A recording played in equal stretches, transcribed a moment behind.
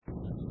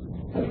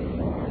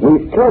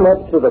We've come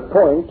up to the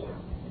point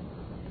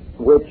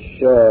which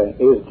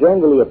is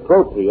generally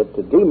appropriate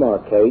to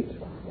demarcate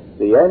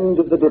the end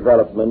of the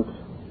development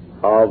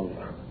of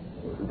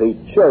the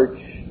church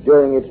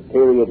during its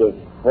period of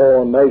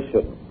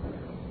formation.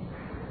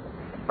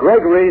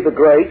 Gregory the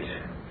Great,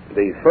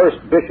 the first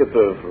bishop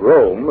of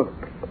Rome,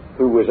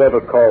 who was ever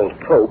called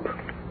Pope,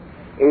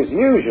 is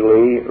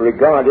usually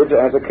regarded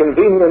as a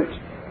convenient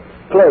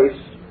place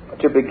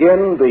to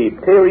begin the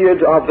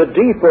period of the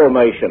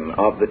deformation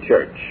of the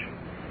church.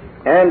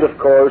 And, of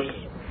course,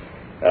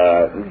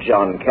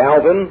 John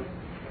Calvin,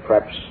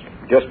 perhaps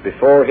just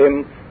before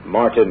him,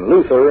 Martin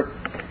Luther,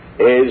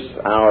 is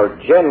our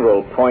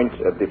general point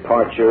of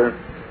departure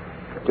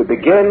to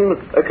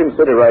begin a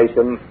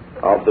consideration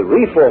of the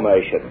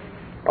reformation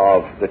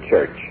of the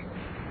church.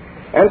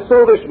 And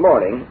so this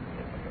morning,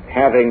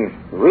 having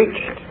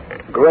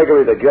reached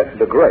Gregory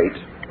the Great,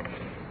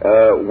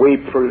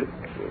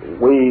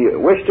 we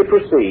wish to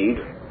proceed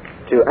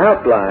to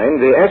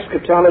outline the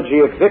eschatology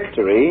of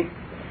victory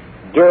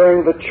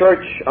during the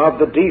church of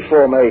the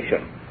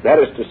deformation. That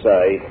is to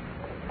say,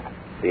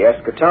 the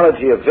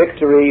eschatology of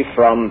victory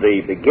from the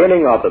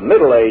beginning of the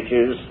Middle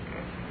Ages,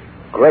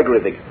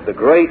 Gregory the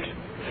Great,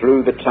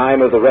 through the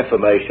time of the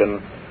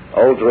Reformation,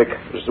 Ulrich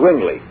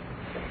Zwingli.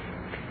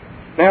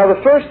 Now,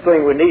 the first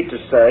thing we need to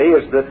say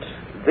is that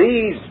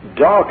these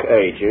dark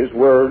ages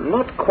were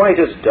not quite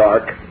as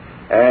dark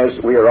as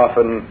we are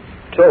often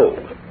told.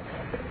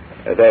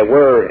 There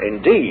were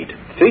indeed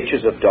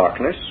features of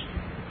darkness,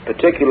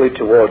 particularly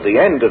toward the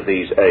end of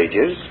these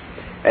ages,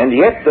 and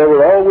yet there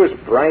were always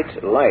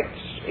bright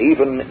lights,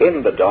 even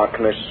in the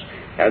darkness,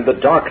 and the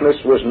darkness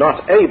was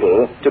not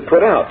able to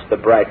put out the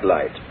bright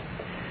light.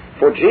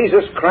 For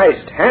Jesus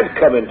Christ had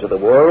come into the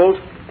world,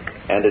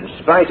 and in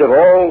spite of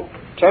all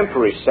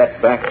temporary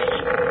setbacks,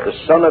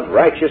 the Son of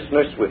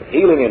Righteousness with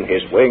healing in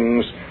his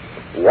wings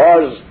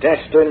was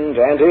destined,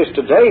 and is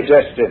today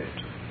destined,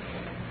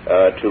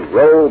 to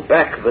roll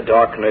back the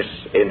darkness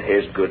in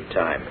his good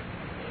time.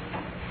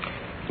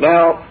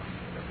 Now,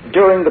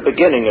 during the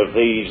beginning of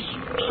these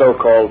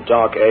so-called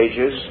Dark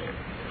Ages,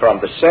 from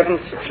the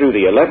 7th through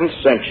the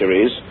 11th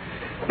centuries,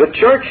 the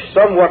church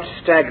somewhat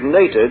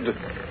stagnated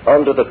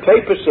under the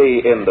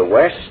papacy in the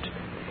west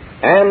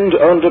and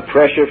under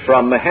pressure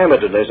from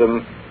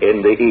Mohammedanism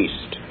in the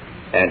east.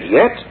 And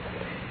yet,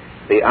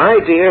 the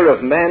idea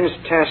of man's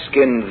task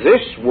in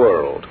this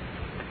world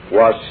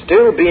was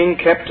still being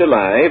kept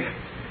alive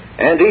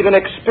and even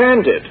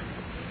expanded.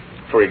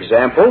 For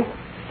example,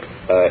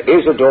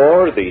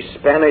 Isidore, the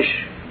Spanish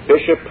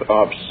bishop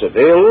of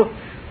Seville,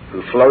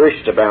 who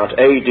flourished about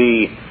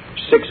A.D.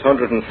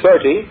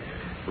 630,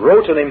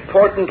 wrote an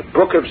important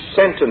book of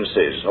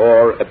sentences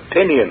or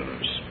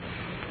opinions.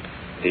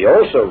 He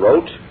also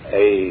wrote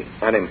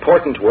an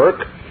important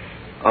work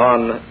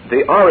on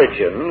the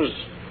origins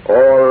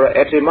or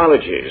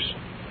etymologies.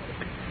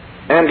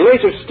 And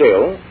later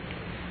still,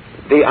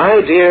 the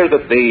idea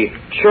that the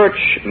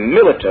church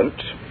militant,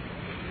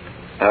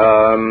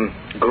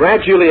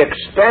 gradually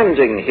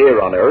expanding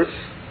here on earth,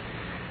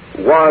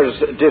 was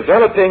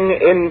developing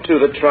into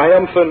the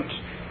triumphant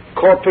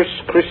Corpus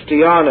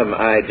Christianum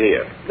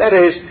idea. That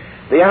is,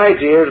 the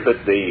idea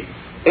that the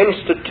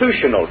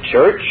institutional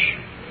church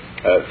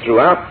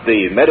throughout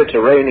the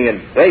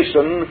Mediterranean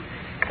basin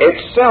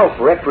itself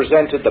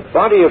represented the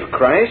body of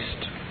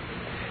Christ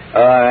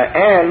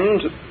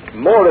and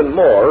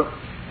more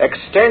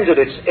extended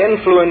its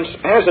influence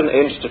as an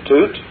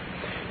institute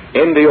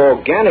in the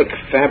organic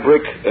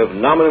fabric of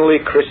nominally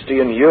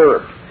Christian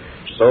Europe,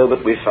 so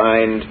that we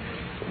find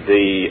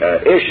the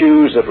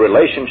issues of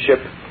relationship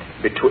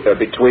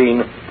between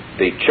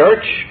the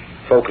church,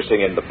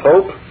 focusing in the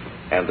Pope,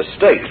 and the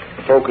state,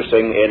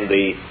 focusing in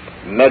the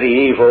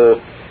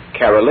medieval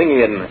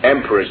Carolingian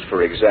emperors,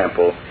 for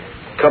example,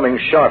 coming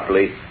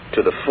sharply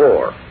to the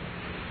fore.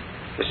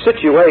 The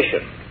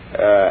situation,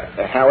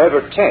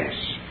 however tense,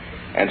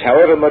 and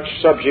however much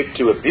subject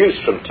to abuse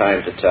from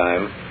time to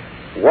time,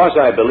 was,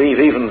 I believe,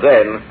 even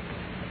then,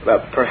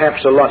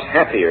 perhaps a lot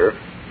happier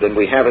than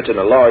we have it in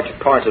a large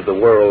part of the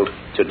world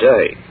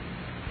today.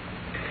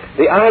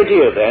 The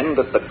idea, then,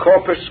 that the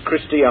Corpus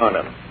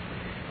Christianum,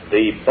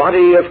 the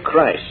body of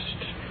Christ,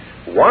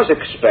 was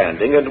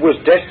expanding and was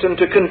destined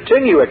to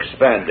continue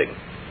expanding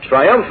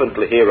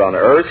triumphantly here on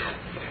earth,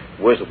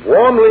 was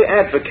warmly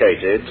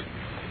advocated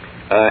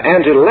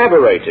and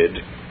elaborated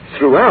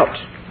throughout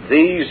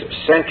these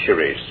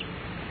centuries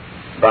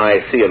by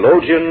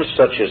theologians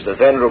such as the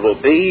Venerable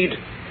Bede,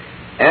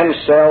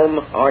 Anselm,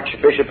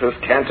 Archbishop of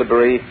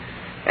Canterbury,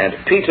 and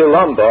Peter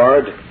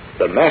Lombard,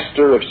 the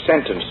Master of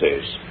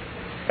Sentences.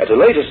 At a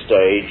later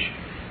stage,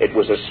 it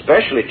was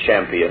especially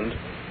championed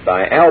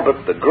by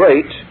Albert the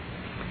Great,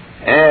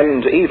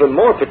 and even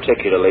more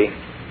particularly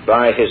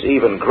by his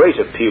even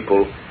greater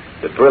pupil,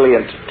 the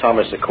brilliant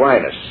Thomas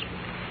Aquinas.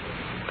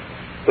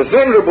 The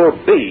Venerable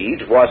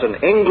Bede was an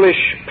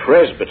English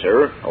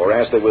presbyter, or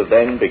as they were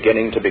then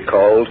beginning to be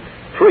called,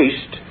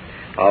 priest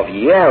of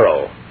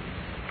Yarrow.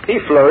 He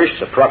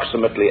flourished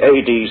approximately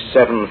A.D.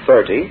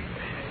 730,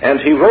 and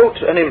he wrote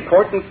an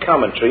important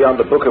commentary on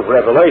the book of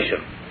Revelation,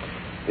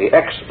 the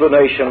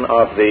explanation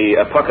of the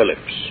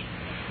Apocalypse.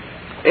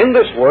 In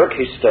this work,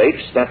 he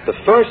states that the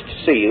first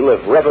seal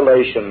of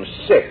Revelation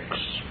 6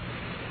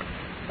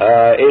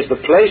 is the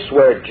place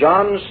where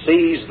John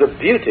sees the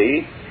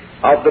beauty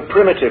of the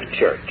primitive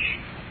church.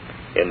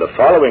 In the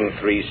following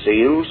three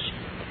seals,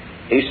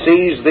 he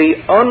sees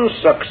the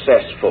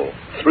unsuccessful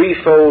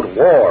threefold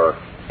war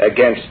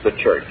against the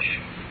church.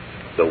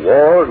 The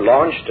war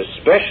launched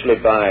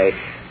especially by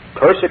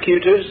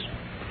persecutors,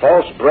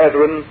 false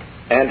brethren,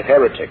 and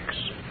heretics.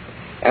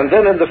 And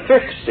then in the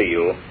fifth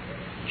seal,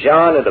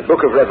 John in the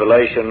book of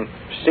Revelation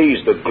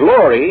sees the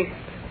glory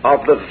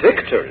of the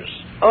victors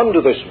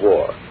under this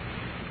war.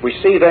 We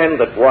see then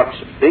that what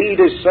Bede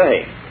is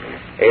saying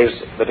is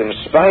that in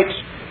spite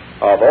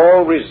of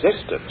all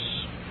resistance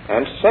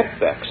and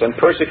setbacks and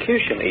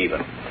persecution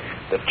even,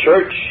 the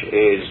church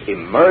is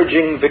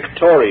emerging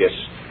victorious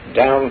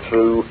down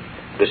through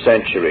the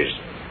centuries.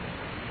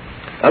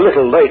 A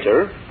little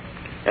later,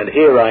 and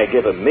here I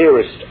give a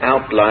merest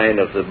outline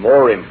of the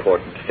more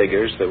important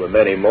figures, there were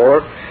many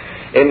more,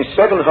 in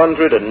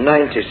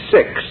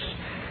 796,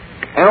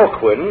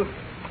 Alcuin,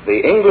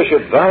 the English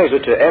advisor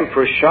to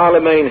Emperor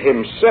Charlemagne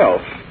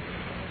himself,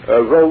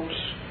 wrote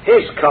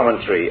his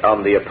commentary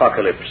on the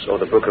Apocalypse, or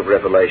the book of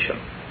Revelation.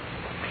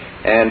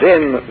 And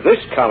in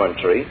this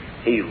commentary,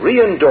 he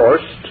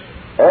re-endorsed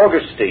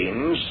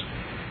Augustine's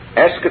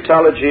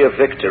eschatology of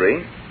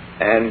victory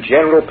and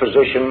general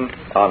position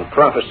on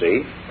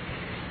prophecy,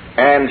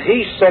 and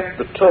he set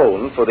the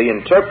tone for the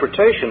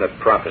interpretation of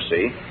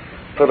prophecy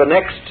for the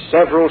next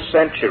several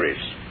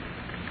centuries.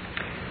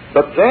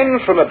 But then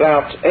from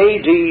about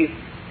AD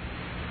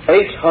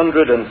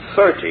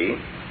 830,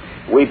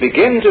 we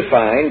begin to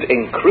find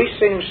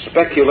increasing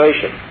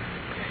speculation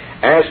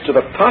as to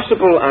the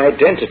possible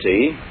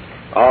identity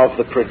of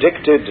the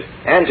predicted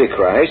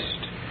Antichrist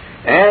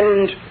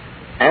and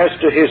as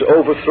to his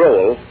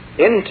overthrow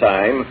in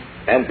time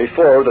and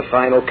before the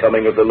final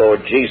coming of the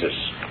Lord Jesus.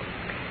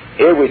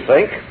 Here we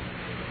think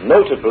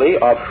notably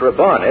of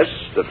Rabanus,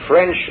 the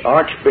French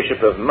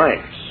Archbishop of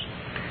Mainz,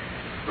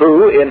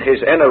 who in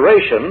his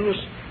enarrations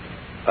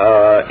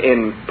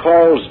in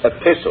Paul's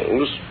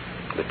epistles,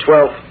 the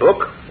 12th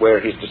book, where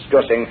he's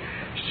discussing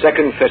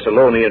 2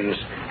 Thessalonians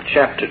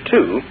chapter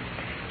 2,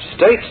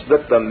 states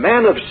that the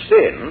man of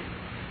sin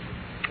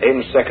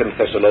in 2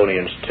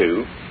 Thessalonians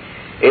 2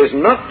 is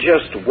not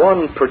just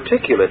one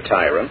particular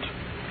tyrant,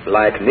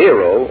 like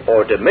Nero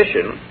or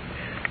Domitian,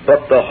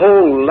 but the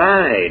whole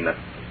line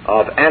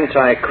of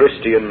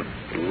anti-Christian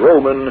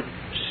Roman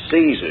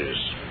Caesars.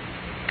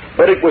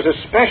 But it was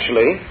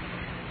especially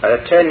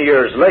 10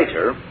 years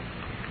later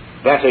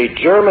that a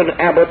German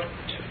abbot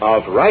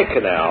of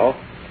Reichenau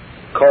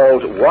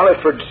called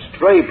Walafrid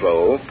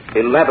Strabo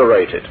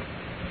elaborated.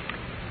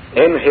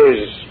 In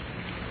his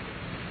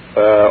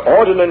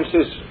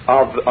Ordinances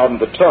on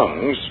the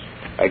Tongues,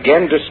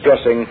 again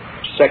discussing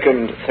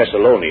 2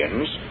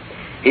 Thessalonians,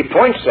 he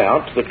points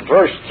out that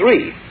verse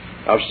 3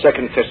 of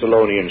 2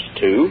 Thessalonians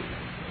 2,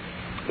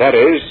 that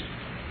is,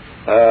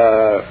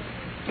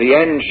 the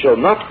end shall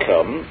not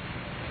come,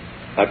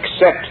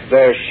 except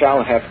there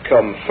shall have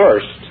come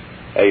first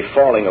a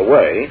falling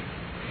away,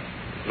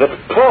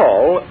 that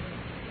Paul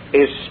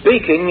is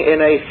speaking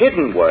in a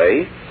hidden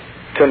way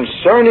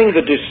concerning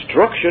the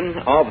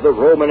destruction of the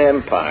Roman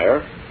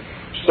Empire,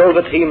 so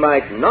that he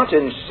might not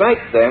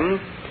incite them,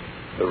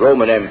 the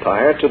Roman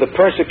Empire, to the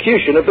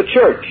persecution of the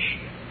church.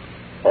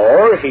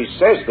 Or he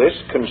says this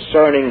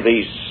concerning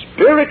the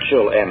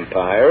spiritual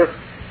empire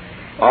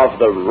of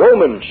the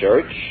Roman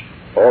church,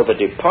 or the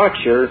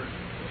departure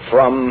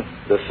from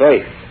the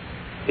faith.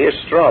 Here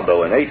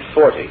Strabo in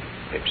 840,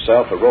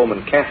 himself a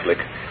Roman Catholic,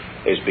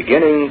 is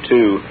beginning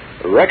to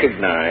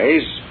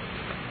recognize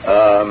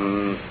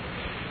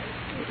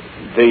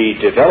the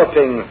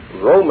developing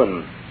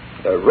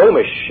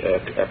Romish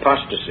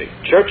apostasy,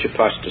 church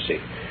apostasy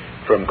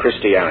from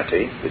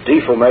Christianity, the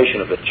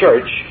deformation of the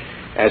church,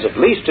 as at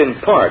least in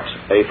part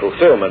a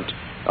fulfillment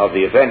of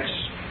the events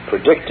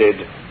predicted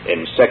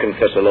in 2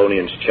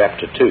 Thessalonians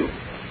chapter 2.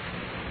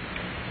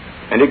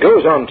 And he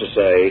goes on to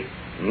say,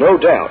 no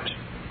doubt,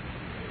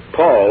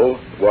 Paul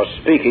was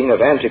speaking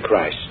of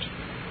Antichrist,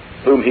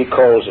 whom he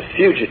calls a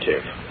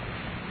fugitive.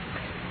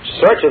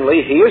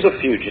 Certainly he is a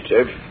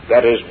fugitive,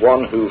 that is,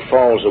 one who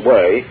falls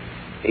away.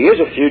 He is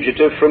a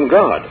fugitive from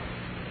God.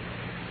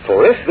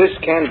 For if this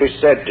can be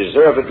said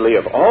deservedly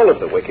of all of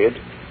the wicked,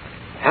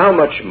 how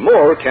much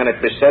more can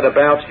it be said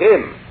about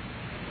him?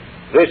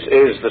 This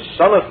is the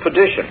son of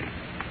perdition,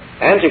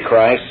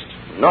 Antichrist,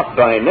 not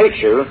by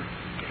nature,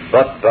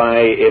 but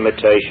by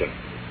imitation.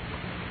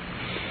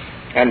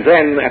 And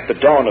then, at the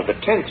dawn of the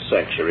 10th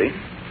century,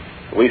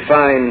 we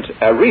find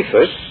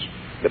Aretas,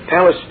 the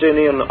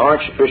Palestinian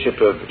Archbishop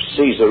of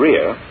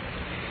Caesarea,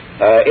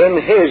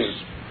 in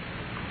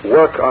his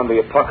work on the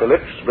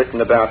Apocalypse,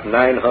 written about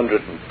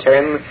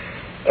 910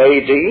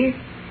 A.D.,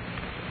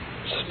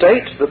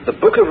 states that the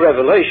book of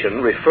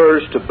Revelation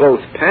refers to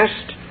both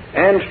past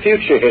and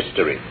future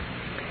history.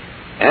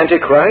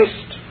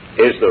 Antichrist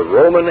is the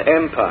Roman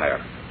Empire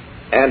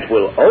and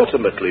will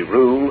ultimately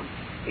rule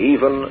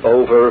even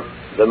over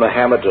the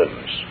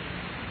Mohammedans.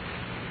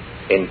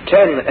 In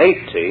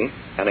 1080,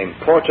 an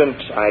important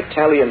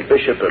Italian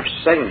bishop of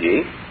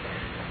Segni,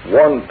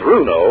 one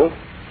Bruno,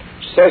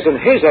 says in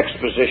his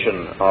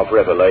exposition of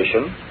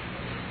Revelation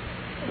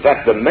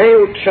that the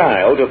male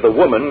child of the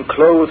woman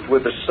clothed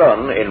with the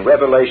sun in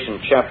Revelation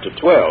chapter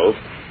 12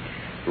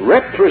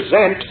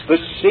 represents the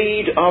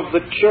seed of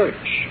the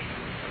church.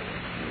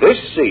 This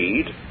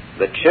seed,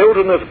 the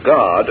children of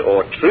God,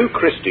 or true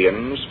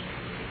Christians,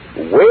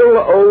 will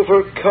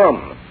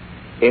overcome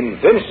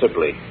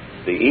invincibly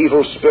the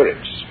evil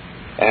spirits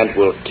and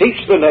will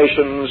teach the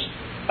nations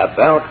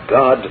about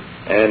God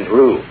and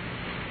rule.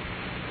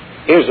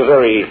 Here's a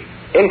very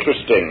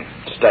interesting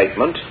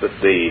statement,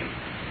 that the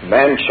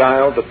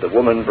man-child that the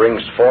woman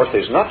brings forth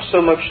is not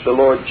so much the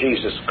Lord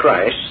Jesus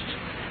Christ,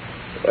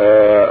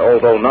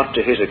 although not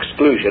to his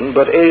exclusion,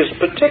 but is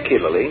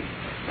particularly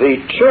the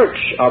church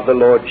of the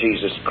Lord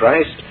Jesus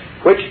Christ,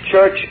 which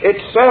church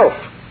itself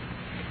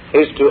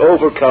is to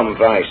overcome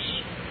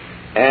vice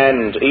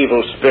and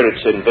evil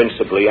spirits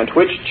invincibly, and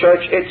which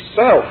church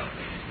itself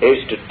is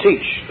to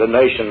teach the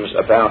nations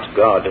about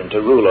God and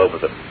to rule over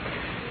them.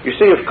 You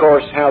see, of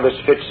course, how this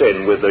fits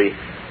in with the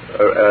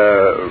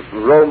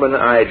Romish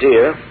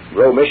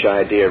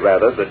idea,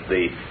 that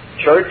the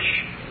church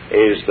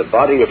is the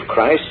body of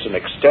Christ, an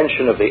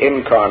extension of the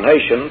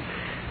incarnation,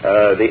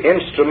 the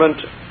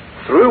instrument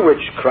through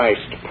which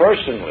Christ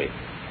personally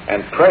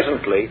and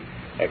presently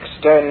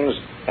extends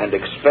and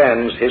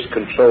expands his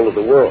control of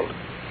the world.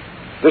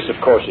 This,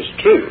 of course, is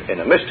true in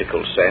a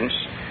mystical sense,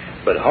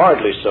 but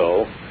hardly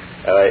so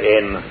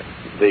in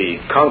the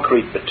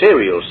concrete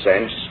material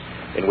sense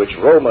in which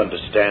Rome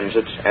understands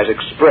it as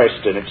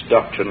expressed in its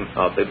doctrine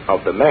of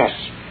the Mass.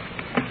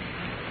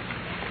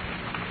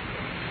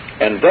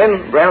 And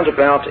then, round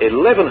about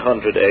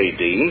 1100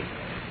 A.D.,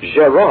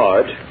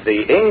 Gerard,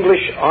 the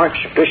English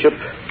Archbishop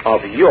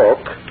of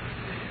York,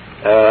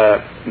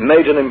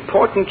 made an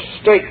important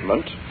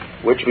statement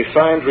which we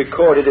find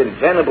recorded in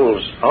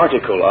Venable's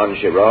article on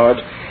Gerard,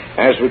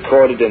 as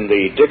recorded in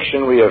the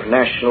Dictionary of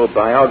National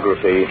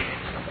Biography,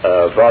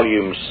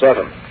 Volume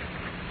 7.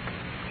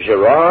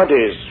 Gerard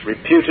is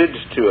reputed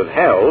to have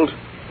held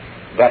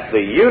that the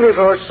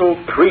universal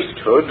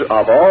priesthood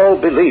of all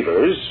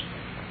believers,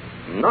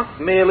 not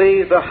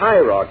merely the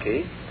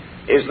hierarchy,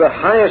 is the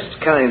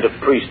highest kind of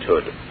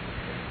priesthood,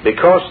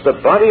 because the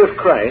body of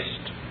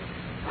Christ,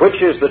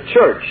 which is the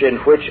church in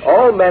which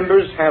all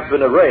members have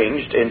been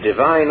arranged in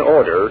divine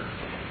order,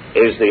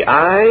 is the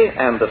eye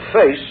and the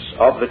face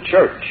of the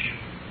church.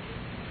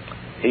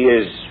 He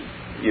is,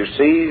 you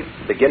see,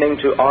 beginning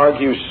to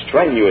argue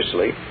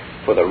strenuously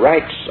for the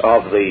rights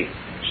of the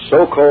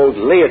so-called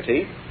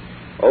laity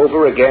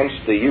over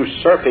against the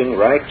usurping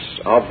rights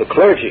of the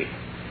clergy.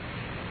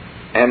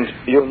 And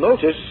you'll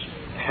notice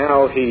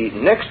how he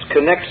next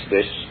connects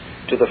this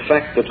to the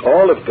fact that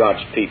all of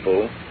God's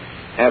people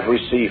have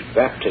received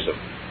baptism.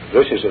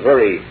 This is a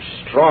very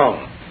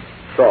strong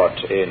thought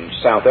in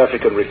South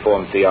African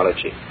Reformed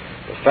theology.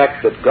 The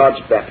fact that God's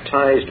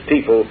baptized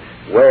people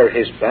wear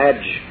his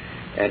badge,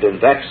 and in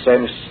that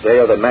sense they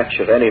are the match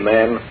of any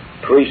man,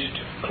 priest,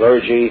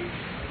 clergy,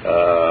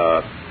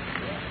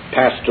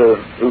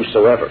 pastor,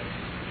 whosoever.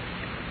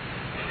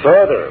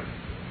 Further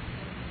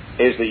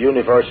is the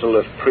universal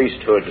of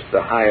priesthood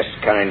the highest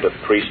kind of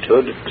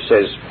priesthood,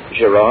 says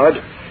Gerard,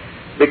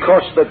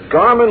 because the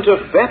garment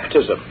of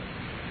baptism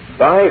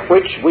by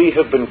which we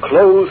have been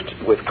clothed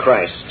with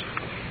Christ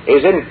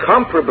is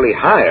incomparably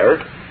higher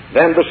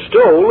than the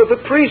stole of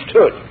the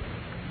priesthood.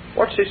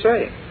 What's he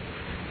saying?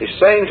 He's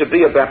saying to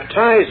be a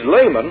baptized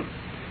layman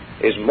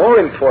is more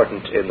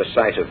important in the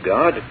sight of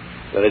God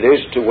than it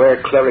is to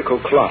wear clerical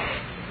cloth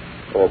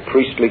or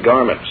priestly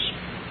garments.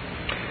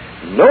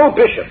 No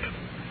bishop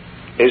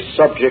is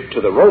subject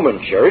to the Roman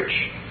Church.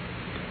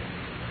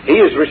 He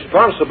is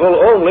responsible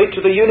only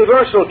to the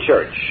universal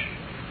church.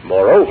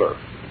 Moreover,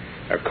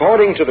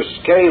 according to the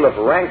scale of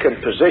rank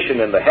and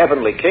position in the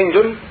heavenly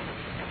kingdom,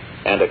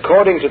 and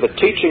according to the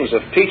teachings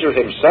of Peter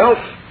himself,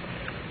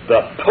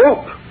 the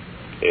Pope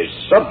is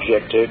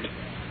subjected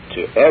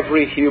to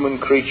every human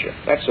creature.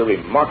 That's a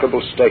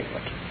remarkable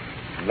statement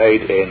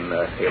made in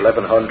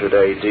 1100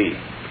 A.D.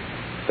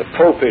 The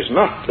Pope is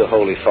not the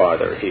Holy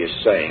Father, he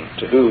is saying,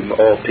 to whom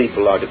all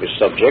people are to be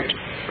subject.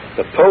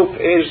 The Pope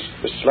is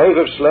the slave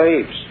of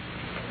slaves,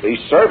 the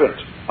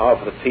servant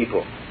of the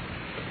people.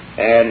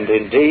 And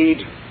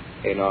indeed,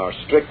 in our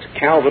strict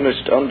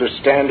Calvinist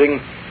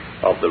understanding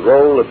of the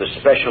role of the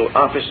special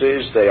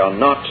offices, they are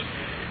not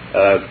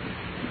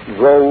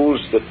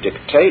roles that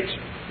dictate.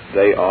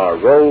 They are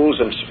roles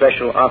and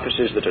special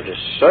offices that are to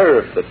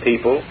serve the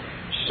people,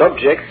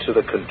 subject to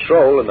the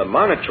control and the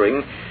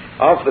monitoring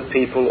of the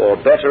people, or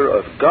better,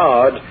 of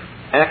God,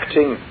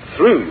 acting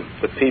through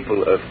the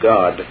people of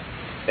God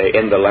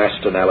in the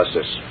last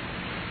analysis.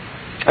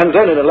 And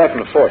then in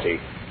 1140,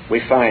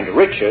 we find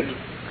Richard,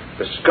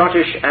 the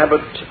Scottish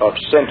abbot of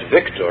St.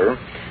 Victor,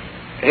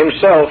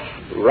 himself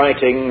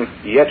writing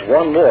yet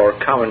one more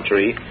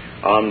commentary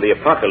on the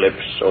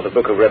Apocalypse, or the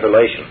book of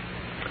Revelation.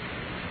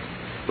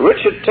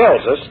 Richard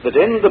tells us that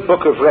in the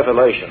book of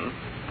Revelation,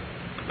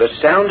 the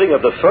sounding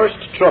of the first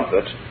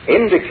trumpet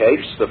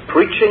indicates the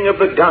preaching of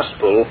the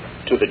gospel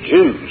to the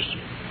Jews,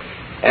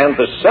 and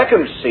the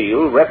second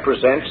seal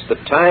represents the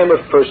time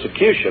of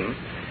persecution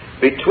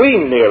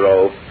between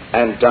Nero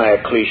and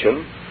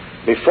Diocletian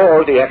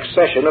before the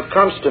accession of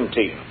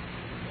Constantine.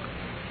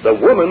 The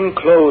woman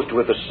clothed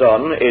with the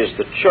sun is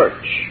the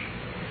church,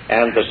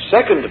 and the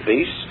second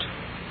beast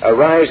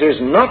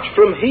arises not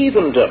from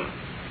heathendom,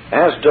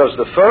 as does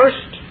the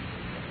first,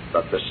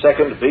 but the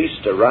second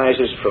beast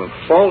arises from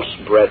false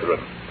brethren,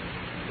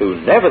 who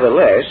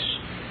nevertheless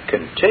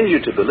continue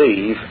to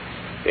believe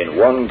in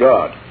one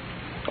God.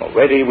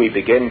 Already we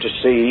begin to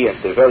see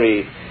at the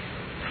very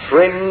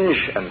fringe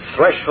and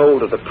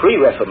threshold of the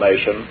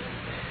pre-Reformation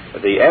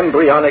the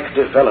embryonic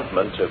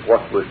development of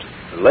what would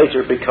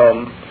later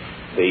become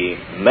the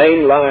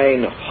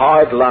mainline,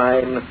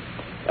 hardline,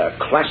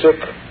 classic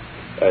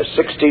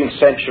 16th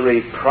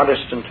century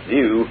Protestant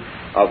view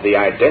of the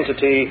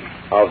identity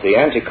of the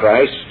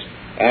Antichrist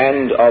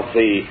and of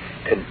the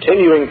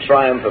continuing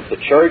triumph of the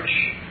church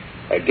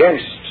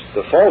against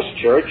the false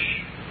church,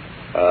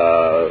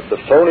 the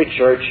phony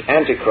church,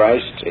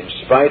 Antichrist, in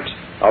spite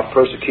of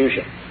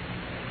persecution.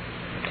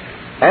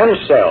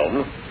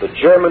 Anselm, the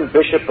German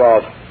bishop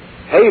of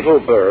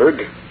Heidelberg,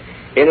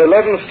 in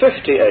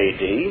 1150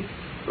 A.D.,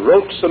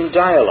 wrote some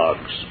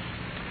dialogues.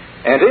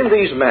 And in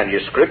these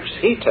manuscripts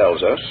he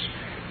tells us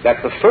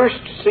that the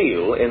first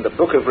seal in the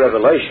book of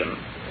Revelation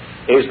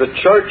is the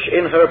church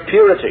in her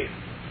purity,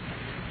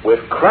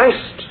 with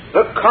Christ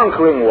the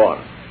conquering one,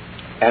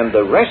 and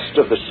the rest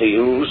of the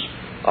seals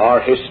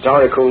are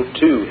historical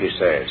too, he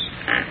says.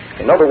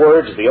 In other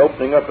words, the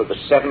opening up of the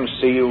seven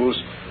seals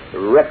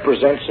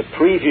represents a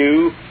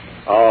preview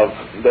of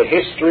the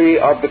history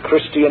of the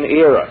Christian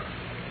era,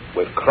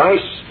 with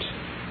Christ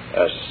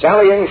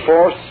sallying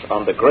forth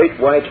on the great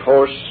white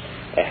horse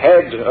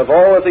ahead of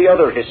all of the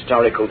other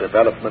historical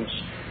developments,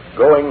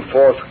 going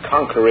forth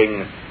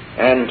conquering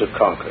and to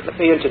conquer. Let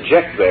me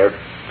interject there.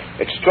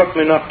 It struck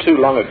me not too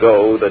long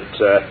ago that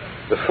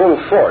the full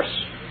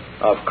force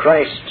of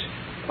Christ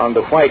on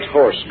the white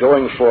horse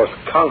going forth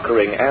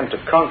conquering and to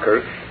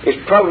conquer is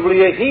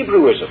probably a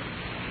Hebrewism.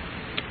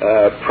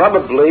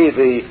 Probably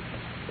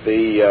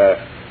the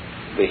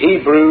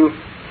Hebrew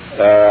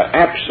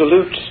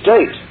absolute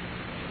state,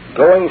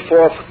 going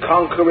forth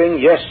conquering,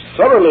 yes,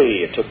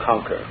 thoroughly to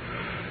conquer,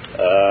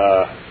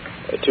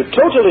 to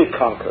totally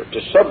conquer,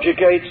 to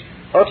subjugate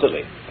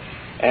utterly.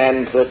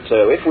 And that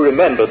if we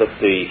remember that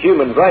the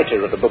human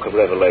writer of the book of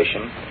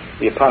Revelation,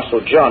 the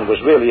Apostle John, was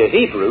really a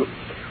Hebrew,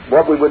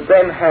 what we would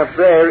then have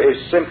there is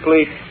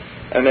simply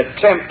an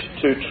attempt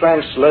to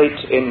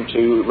translate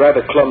into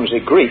rather clumsy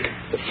Greek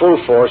the full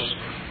force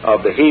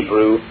of the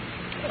Hebrew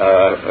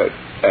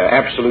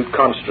absolute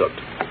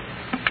construct.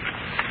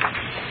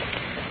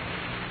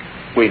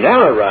 We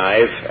now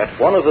arrive at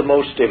one of the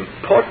most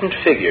important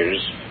figures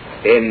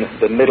in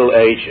the Middle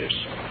Ages,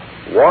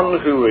 one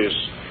who has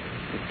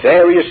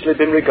variously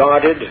been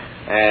regarded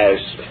as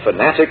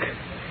fanatic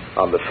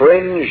on the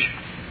fringe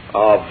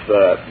of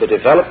the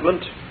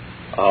development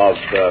of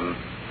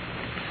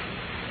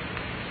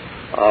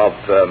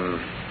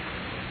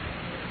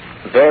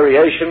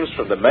variations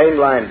from the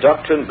mainline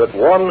doctrine, but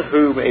one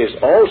who is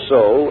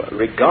also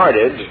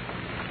regarded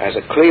as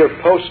a clear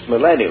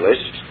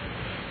postmillennialist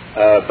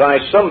by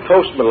some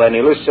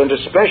postmillennialists and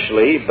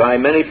especially by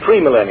many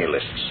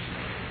premillennialists.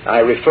 I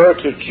refer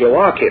to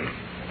Joachim,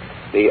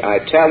 the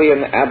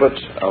Italian abbot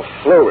of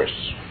Flores,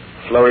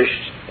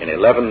 flourished in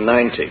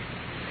 1190.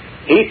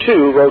 He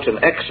too wrote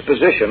an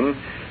exposition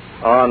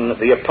on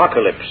the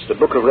Apocalypse, the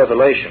book of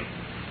Revelation.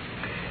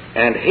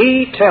 And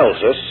he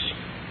tells us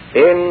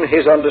in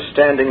his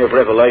understanding of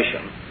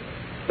Revelation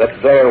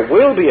that there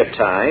will be a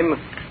time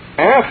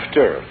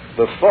after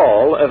the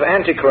fall of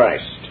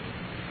Antichrist.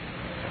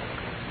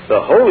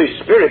 The Holy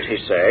Spirit, he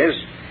says,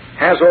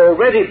 has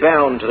already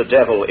bound the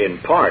devil in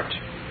part,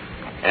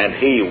 and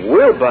he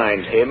will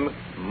bind him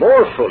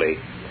more fully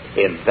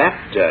in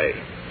that day.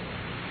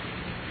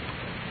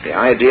 The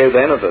idea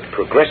then of a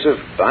progressive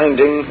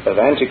binding of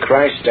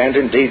Antichrist, and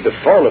indeed the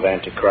fall of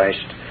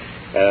Antichrist,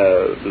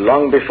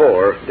 long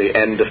before the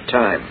end of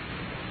time.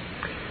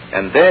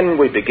 And then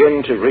we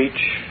begin to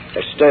reach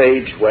a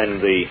stage when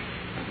the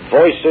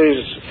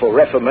voices for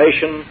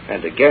reformation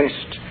and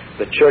against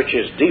the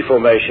church's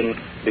deformation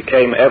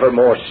became ever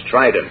more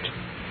strident.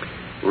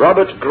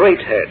 Robert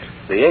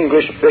Greathead, the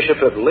English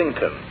Bishop of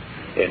Lincoln,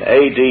 in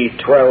A.D.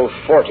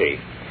 1240,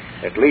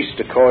 at least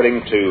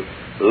according to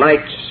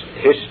Light's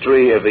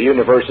History of the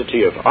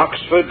University of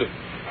Oxford,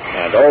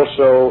 and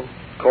also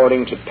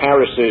according to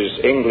Paris's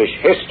English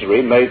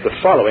History, made the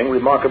following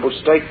remarkable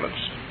statements.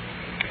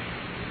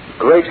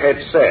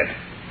 Greathead said,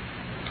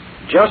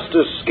 "Just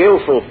as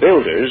skillful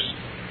builders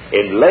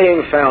in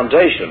laying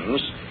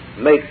foundations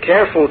make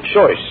careful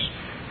choice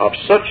of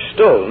such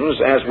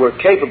stones as were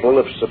capable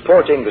of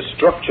supporting the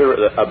structure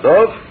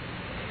above,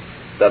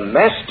 the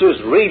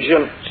Master's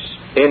regents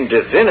in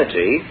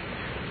divinity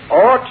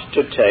ought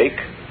to take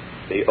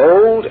the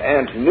Old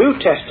and New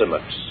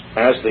Testaments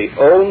as the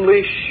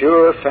only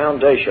sure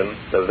foundation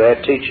of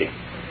their teaching.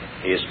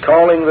 He is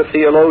calling the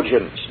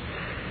theologians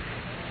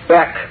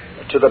back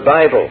to the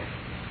Bible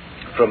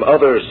from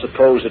other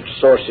supposed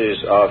sources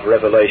of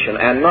revelation,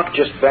 and not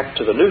just back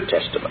to the New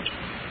Testament,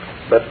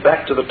 but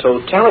back to the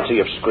totality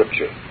of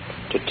Scripture,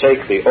 to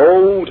take the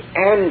Old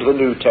and the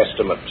New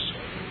Testaments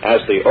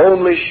as the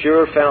only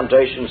sure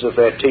foundations of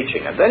their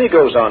teaching. And then he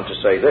goes on to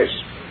say this: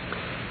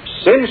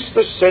 since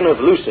the sin of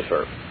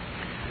Lucifer,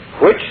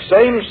 which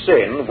same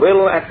sin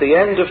will at the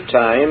end of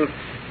time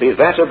be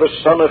that of the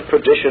son of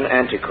perdition,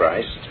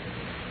 Antichrist,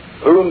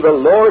 whom the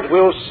Lord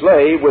will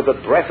slay with the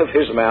breath of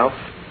his mouth,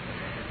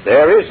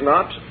 there is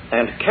not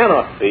and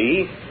cannot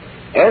be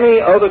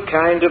any other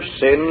kind of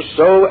sin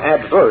so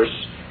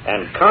adverse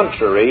and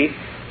contrary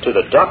to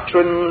the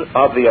doctrine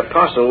of the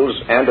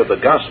apostles and of the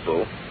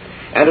gospel,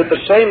 and at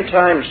the same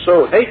time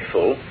so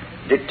hateful,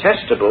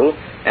 detestable,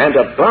 and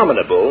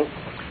abominable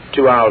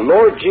to our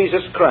Lord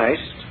Jesus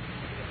Christ,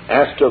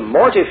 as to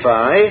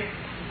mortify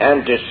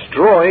and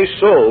destroy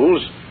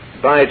souls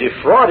by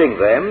defrauding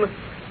them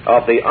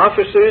of the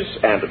offices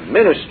and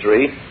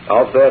ministry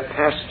of their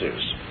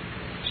pastors.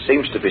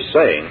 Seems to be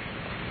saying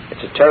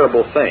it's a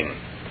terrible thing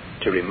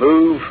to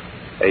remove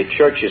a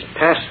church's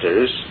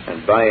pastors,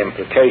 and by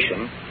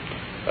implication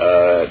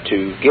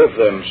to give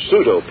them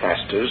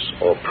pseudo-pastors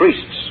or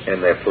priests in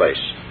their place.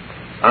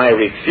 I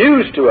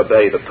refuse to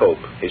obey the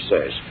Pope, he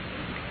says,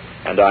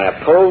 and I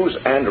oppose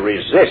and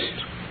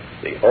resist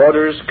the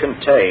orders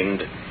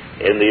contained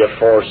in the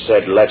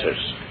aforesaid letters.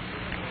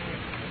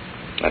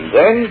 And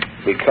then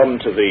we come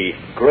to the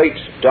great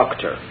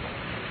doctor,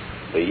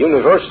 the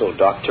universal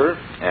doctor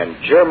and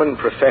German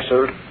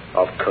professor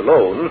of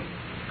Cologne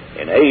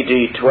in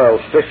AD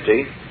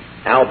 1250,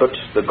 Albert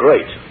the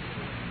Great.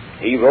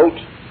 He wrote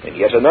in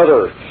yet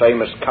another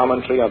famous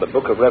commentary on the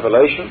book of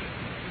Revelation,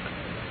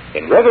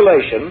 in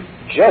Revelation,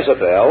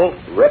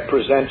 Jezebel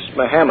represents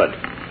Muhammad,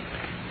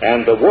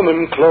 and the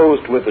woman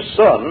clothed with the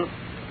sun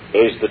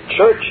is the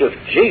church of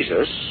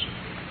Jesus,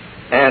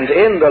 and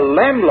in the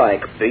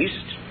lamb-like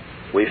beast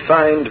we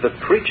find the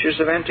preachers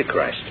of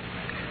Antichrist.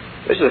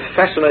 This is a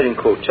fascinating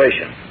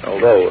quotation,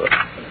 although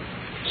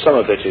some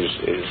of it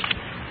is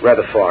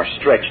rather far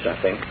stretched,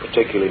 I think,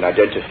 particularly in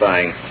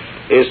identifying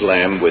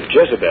Islam with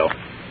Jezebel.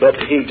 But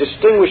he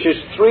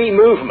distinguishes three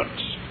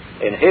movements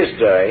in his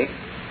day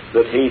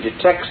that he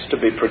detects to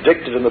be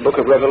predicted in the book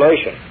of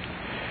Revelation.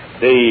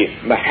 The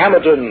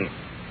Mohammedan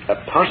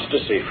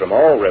apostasy from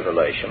all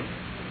revelation,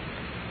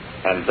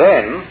 and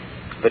then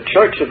the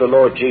church of the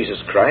Lord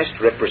Jesus Christ,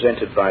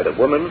 represented by the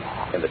woman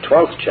in the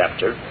 12th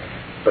chapter,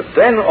 but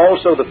then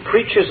also the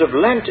preachers of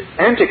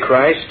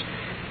Antichrist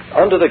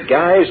under the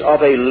guise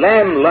of a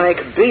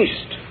lamb-like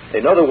beast.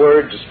 In other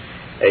words,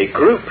 a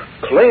group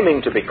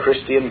claiming to be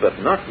Christian but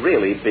not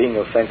really being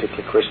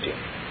authentically Christian.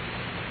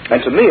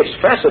 And to me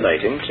it's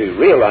fascinating to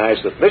realize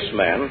that this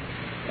man,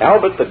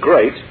 Albert the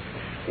Great,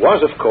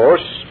 was of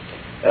course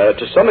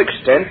to some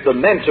extent the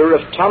mentor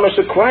of Thomas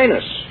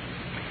Aquinas,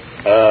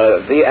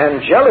 the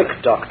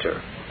angelic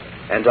doctor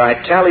and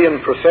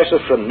Italian professor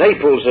from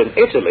Naples in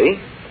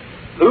Italy,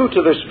 who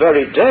to this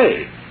very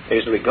day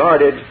is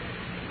regarded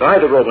by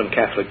the Roman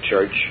Catholic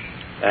Church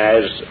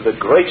as the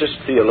greatest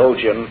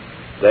theologian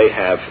they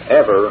have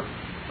ever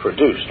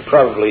produced,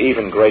 probably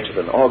even greater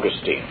than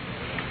Augustine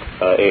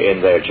in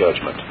their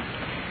judgment.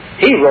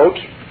 He wrote,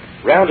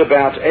 round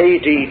about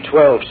AD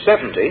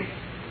 1270,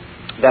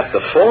 that the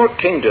four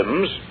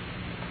kingdoms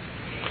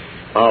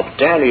of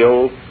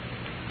Daniel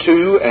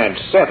 2 and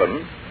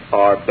 7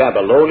 are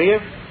Babylonia,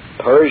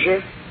 Persia,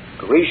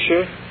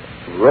 Grecia,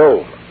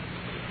 Rome.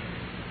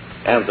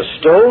 And the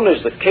stone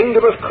is the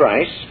kingdom of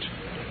Christ,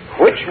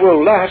 which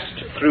will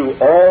last through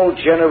all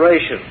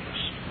generations.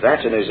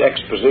 That in his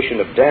exposition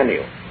of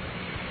Daniel.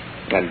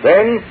 And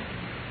then,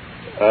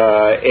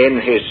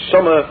 in his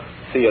Summa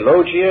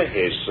Theologia,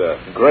 his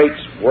great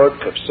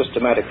work of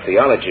systematic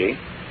theology,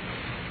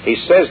 he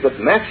says that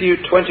Matthew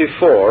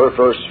 24,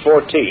 verse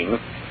 14,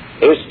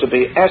 is to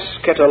be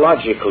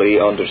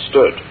eschatologically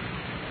understood.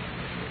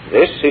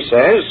 This, he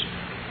says,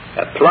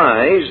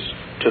 applies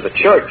to the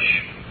church.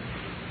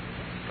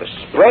 The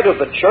spread of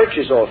the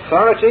church's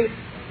authority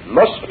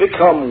must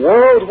become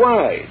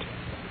worldwide,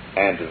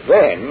 and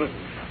then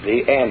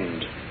the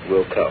end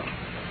will come.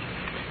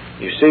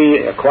 You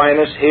see,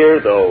 Aquinas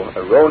here, though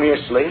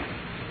erroneously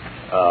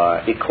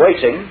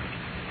equating,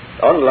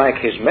 unlike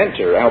his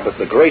mentor, Albert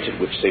the Great, it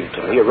would seem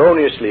to me,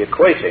 erroneously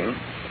equating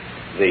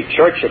the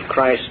Church of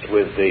Christ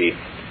with the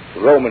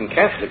Roman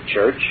Catholic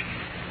Church,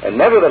 and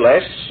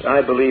nevertheless,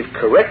 I believe,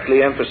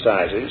 correctly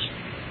emphasizes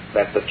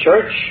that the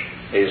Church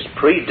is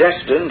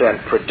predestined and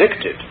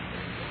predicted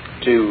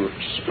to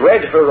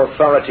spread her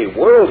authority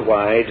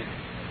worldwide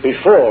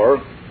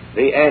before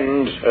the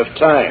end of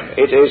time.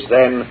 It is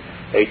then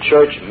a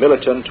church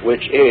militant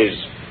which is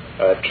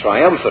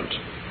triumphant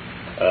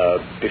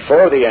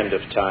before the end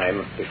of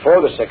time,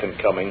 before the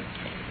second coming,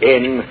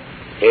 in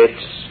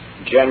its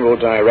general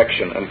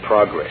direction and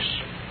progress.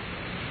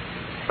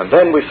 And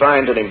then we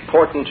find an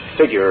important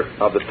figure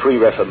of the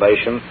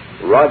pre-Reformation,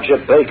 Roger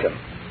Bacon.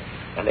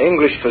 an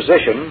English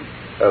physician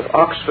of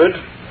Oxford,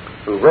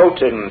 who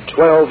wrote in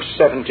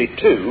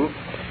 1272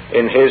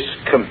 in his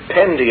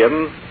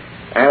compendium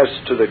as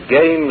to the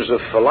games of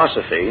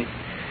philosophy,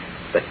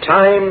 "The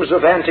times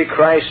of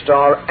Antichrist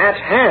are at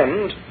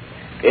hand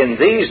in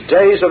these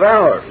days of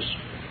ours.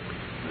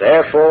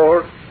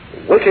 Therefore,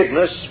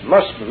 wickedness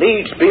must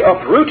needs be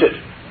uprooted,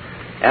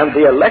 and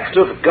the elect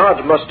of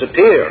God must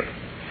appear,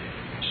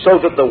 so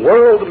that the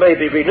world may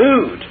be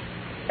renewed,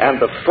 and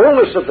the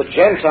fullness of the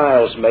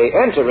Gentiles may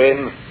enter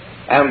in,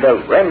 and the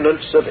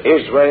remnants of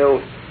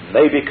Israel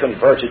may be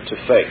converted to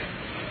faith."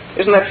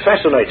 Isn't that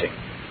fascinating?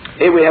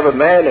 Here we have a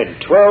man in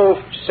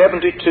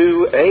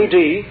 1272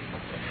 A.D.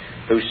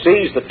 who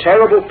sees the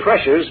terrible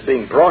pressures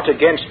being brought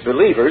against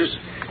believers,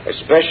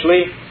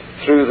 especially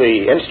through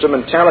the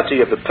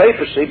instrumentality of the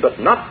papacy, but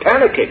not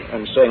panicking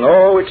and saying,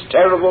 "Oh, it's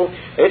terrible,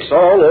 it's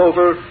all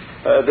over,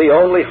 the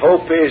only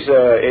hope is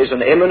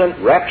an imminent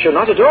rapture."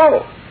 Not at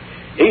all.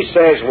 He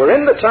says, we're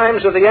in the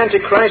times of the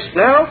Antichrist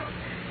now.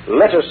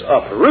 Let us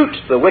uproot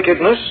the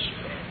wickedness.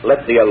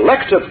 Let the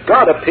elect of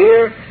God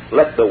appear.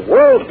 Let the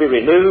world be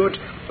renewed.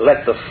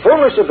 Let the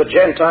fullness of the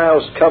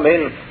Gentiles come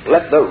in.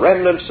 Let the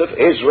remnants of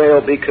Israel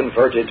be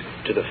converted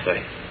to the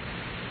faith.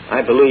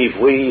 I believe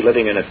we,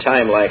 living in a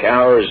time like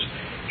ours,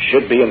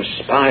 should be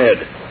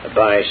inspired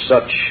by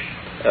such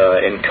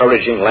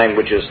encouraging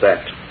language as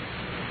that.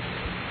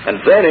 And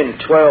then in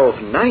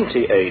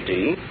 1290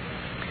 A.D.,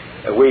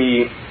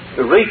 we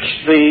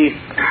reach the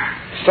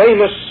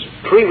famous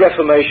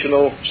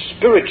pre-Reformational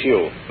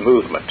spiritual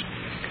movement.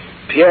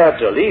 Pierre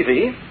de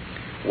Lévi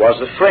was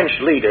the French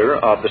leader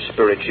of the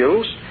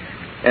spirituals,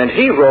 and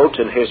he wrote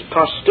in his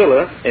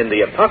Postilla in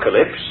the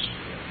Apocalypse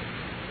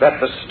that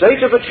the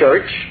state of the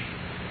church,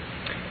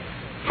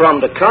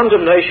 from the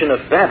condemnation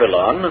of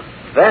Babylon,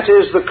 that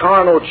is the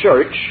carnal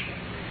church,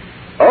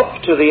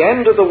 up to the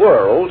end of the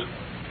world,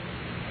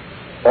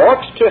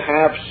 ought to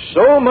have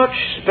so much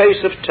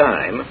space of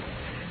time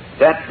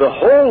that the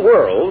whole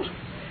world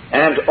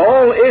and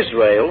all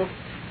Israel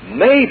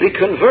may be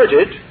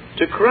converted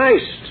to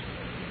Christ.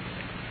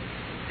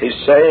 He's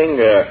saying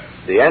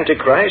the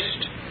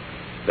Antichrist,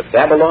 the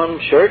Babylon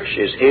church,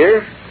 is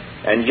here,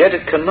 and yet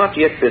it cannot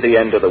yet be the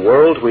end of the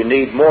world. We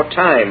need more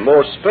time,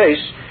 more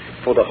space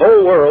for the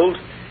whole world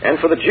and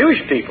for the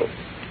Jewish people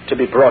to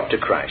be brought to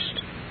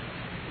Christ.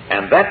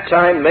 And that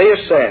time may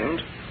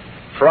ascend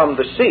from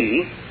the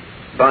sea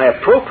by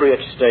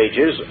appropriate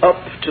stages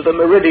up to the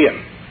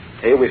meridian.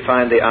 Here we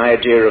find the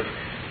idea of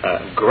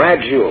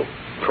gradual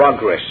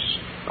progress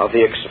of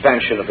the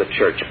expansion of the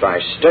church by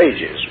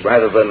stages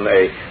rather than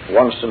a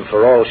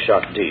once-and-for-all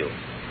shot deal.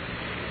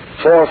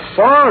 For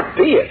far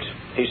be it,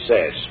 he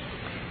says,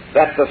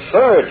 that the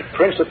third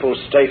principal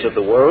state of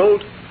the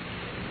world,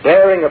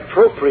 bearing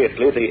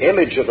appropriately the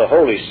image of the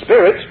Holy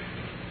Spirit,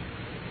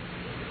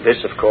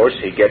 this, of course,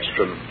 he gets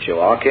from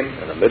Joachim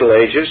in the Middle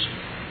Ages,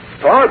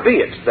 far be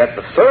it that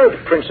the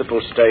third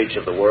principal stage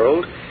of the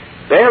world,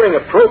 bearing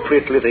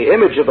appropriately the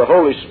image of the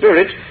Holy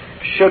Spirit,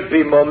 should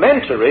be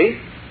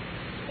momentary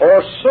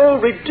or so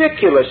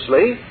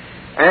ridiculously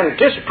and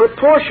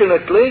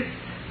disproportionately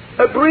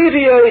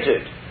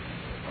abbreviated.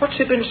 What's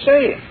he been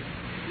saying?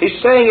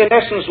 He's saying, in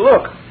essence,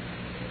 look,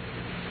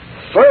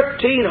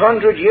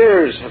 1,300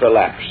 years have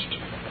elapsed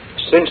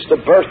since the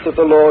birth of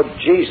the Lord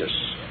Jesus.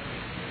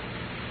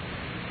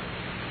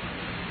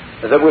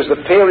 There was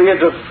the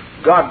period of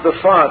God the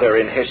Father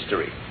in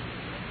history,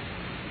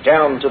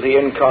 down to the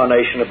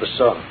incarnation of the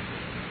Son.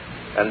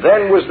 And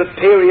then was the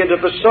period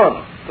of the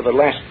Son for the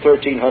last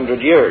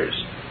 1,300 years.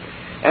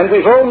 And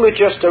we've only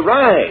just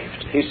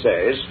arrived, he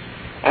says,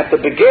 at the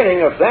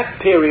beginning of that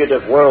period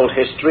of world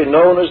history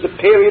known as the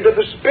period of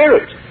the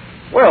Spirit.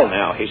 Well,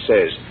 now, he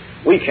says,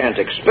 we can't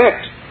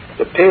expect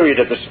the period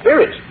of the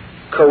Spirit,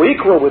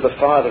 co-equal with the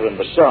Father and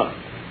the Son,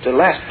 to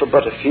last for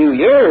but a few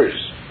years,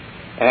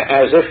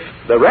 as if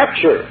the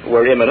rapture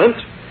were imminent,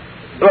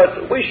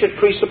 but we should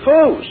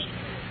presuppose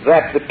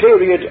that the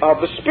period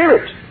of the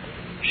Spirit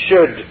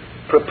should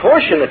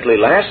proportionately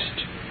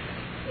last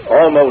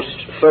almost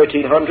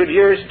 1,300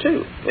 years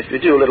too. If you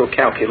do a little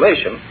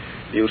calculation,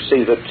 you'll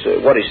see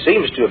that what he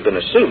seems to have been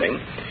assuming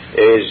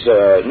is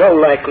no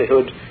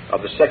likelihood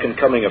of the second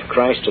coming of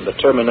Christ and the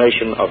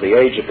termination of the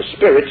age of the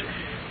Spirit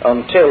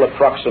until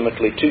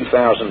approximately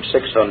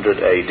 2600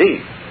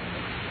 A.D.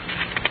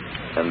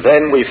 And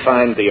then we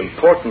find the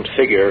important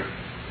figure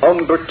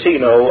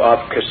Umbertino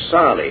of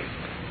Casale.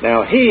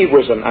 Now, he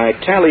was an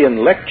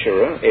Italian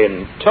lecturer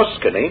in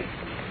Tuscany,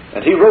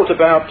 and he wrote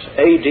about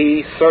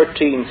A.D.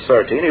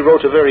 1330, and he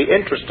wrote a very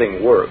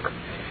interesting work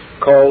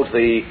called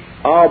the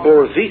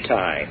Arbor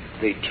Vitae,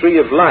 the Tree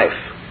of Life.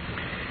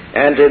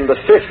 And in the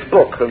 5th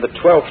book, in the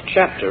 12th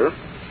chapter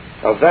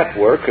of that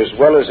work, as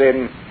well as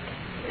in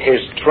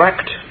his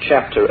tract,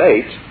 chapter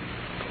 8,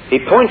 he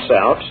points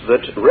out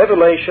that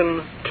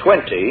Revelation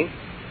 20,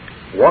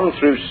 1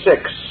 through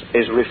 6,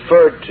 is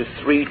referred to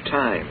 3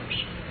 times.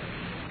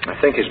 I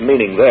think his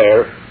meaning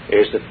there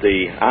is that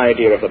the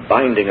idea of the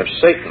binding of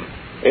Satan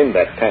in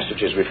that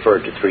passage is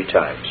referred to 3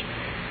 times.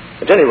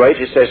 At any rate,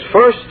 he says,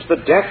 first, the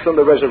death and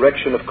the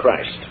resurrection of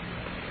Christ.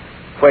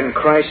 when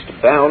Christ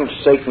bound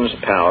Satan's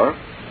power,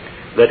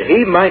 that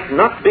he might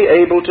not be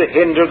able to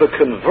hinder the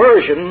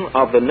conversion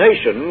of the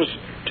nations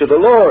to the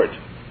Lord.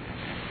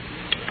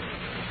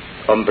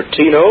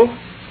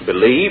 Umbertino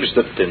believes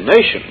that the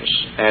nations,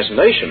 as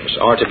nations,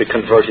 are to be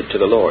converted to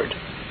the Lord.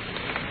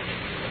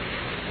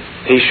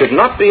 He should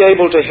not be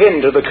able to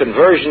hinder the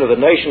conversion of the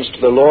nations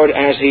to the Lord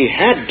as he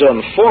had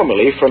done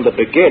formerly from the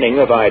beginning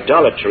of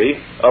idolatry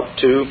up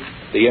to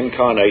the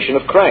incarnation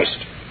of Christ.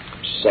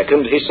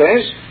 Second, he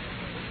says,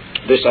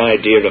 this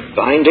idea of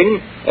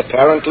binding,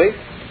 apparently,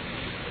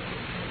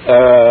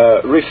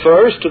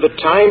 refers to the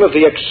time of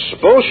the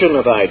expulsion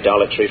of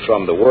idolatry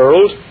from the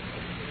world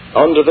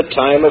under the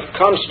time of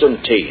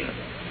Constantine.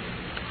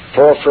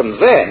 For from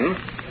then,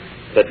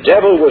 the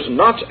devil was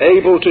not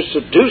able to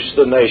seduce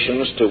the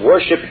nations to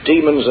worship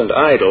demons and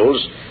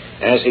idols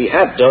as he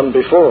had done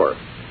before.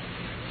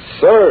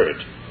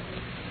 Third,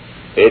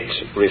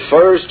 it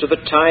refers to the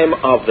time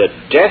of the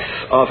death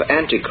of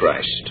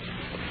Antichrist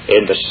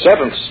in the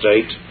seventh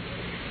state,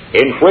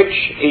 in which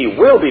he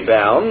will be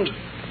bound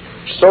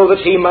so that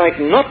he might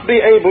not be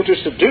able to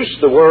seduce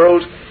the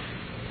world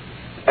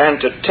and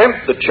to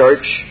tempt the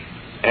church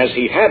as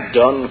he had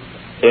done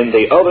in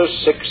the other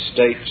 6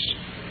 states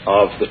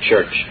of the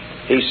church.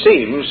 He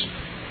seems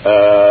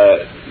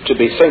to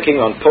be thinking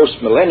on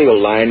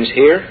postmillennial lines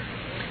here,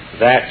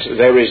 that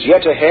there is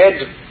yet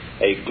ahead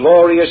a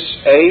glorious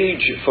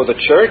age for the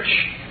church,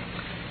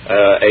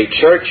 a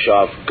church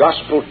of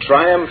gospel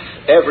triumph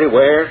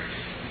everywhere,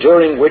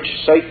 during which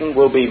Satan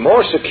will be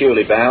more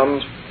securely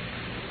bound,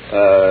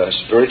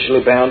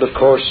 spiritually bound, of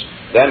course,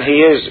 than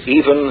he is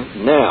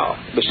even now.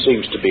 This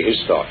seems to be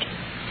his thought.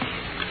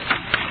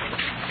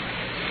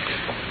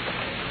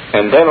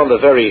 And then on the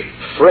very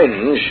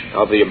fringe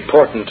of the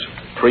important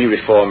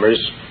pre-reformers,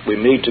 we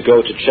need to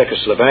go to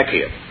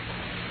Czechoslovakia.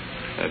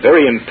 A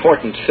very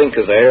important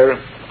thinker there,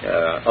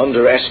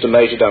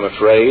 underestimated, I'm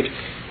afraid,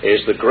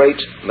 is the great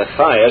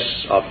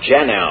Matthias of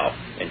Janau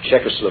in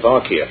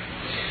Czechoslovakia.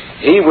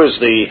 He was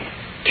the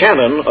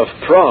canon of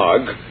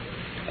Prague,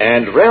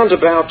 and round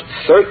about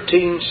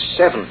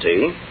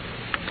 1370,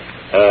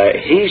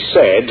 he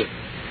said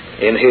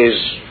in his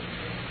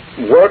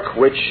work,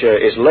 which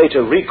is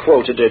later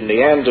requoted in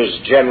Neander's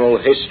General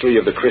History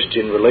of the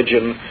Christian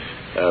Religion,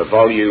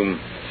 volume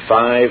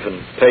 5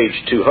 and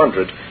page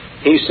 200,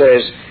 he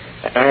says,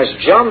 as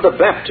John the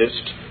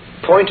Baptist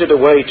pointed a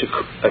way to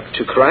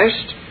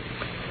Christ,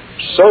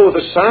 so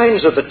the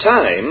signs of the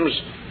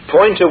times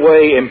point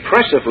away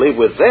impressively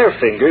with their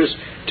fingers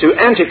to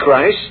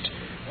Antichrist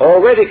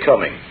already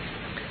coming.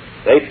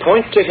 They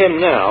point to him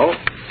now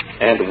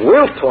and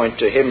will point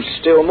to him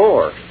still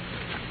more.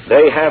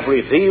 They have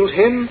revealed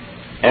him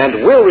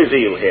and will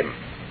reveal him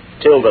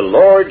till the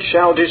Lord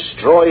shall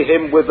destroy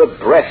him with the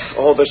breath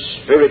or the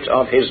spirit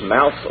of his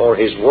mouth or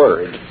his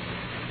word,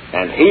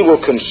 and he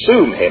will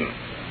consume him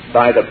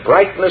by the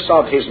brightness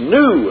of his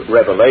new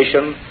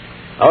revelation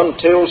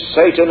until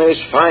Satan is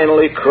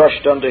finally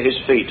crushed under his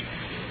feet.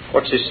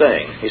 What's he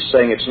saying? He's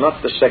saying it's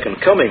not the second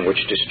coming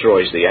which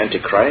destroys the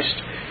Antichrist.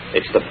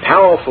 It's the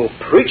powerful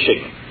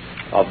preaching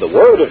of the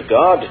Word of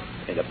God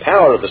in the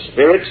power of the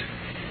Spirit,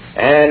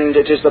 and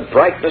it is the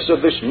brightness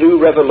of this new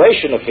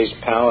revelation of his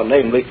power,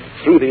 namely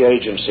through the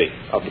agency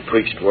of the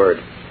preached Word.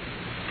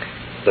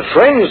 The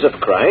friends of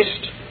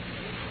Christ,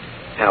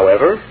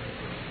 however,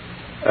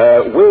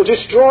 will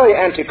destroy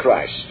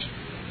Antichrist.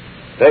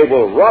 They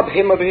will rob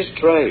him of his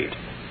trade.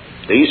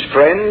 These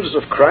friends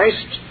of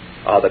Christ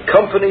are the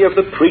company of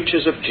the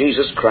preachers of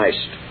Jesus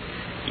Christ,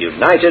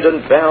 united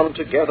and bound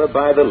together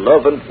by the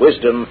love and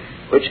wisdom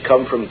which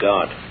come from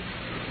God.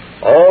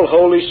 All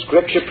Holy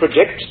Scripture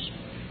predicts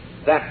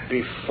that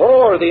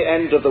before the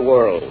end of the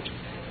world,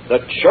 the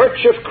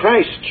Church of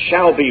Christ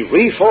shall be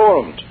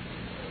reformed,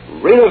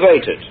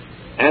 renovated,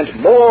 and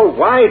more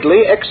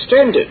widely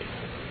extended,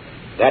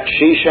 that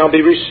she shall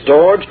be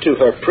restored to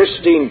her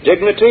pristine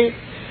dignity,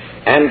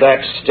 and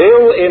that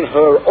still in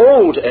her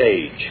old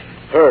age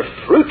her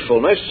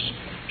fruitfulness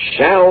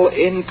shall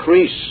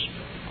increase.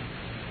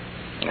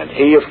 And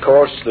he, of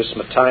course, this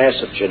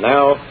Matthias of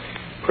Janau,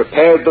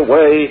 prepared the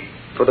way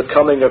for the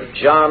coming of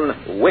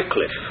John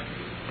Wycliffe,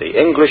 the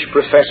English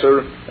professor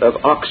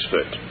of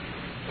Oxford,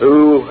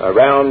 who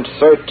around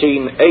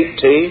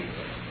 1380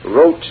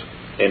 wrote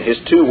in his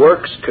 2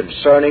 works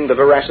concerning the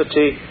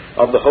veracity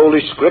of the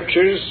Holy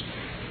Scriptures,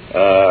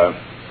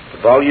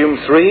 Volume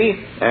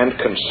 3, and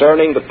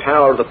concerning the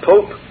power of the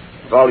Pope,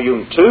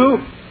 Volume 2,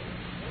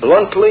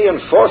 bluntly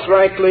and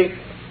forthrightly,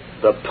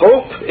 the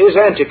Pope is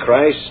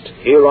Antichrist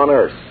here on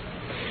earth.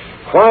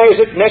 Why is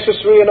it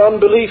necessary in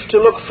unbelief to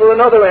look for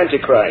another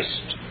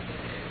Antichrist?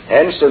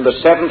 Hence, in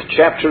the 7th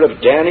chapter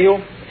of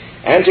Daniel,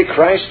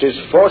 Antichrist is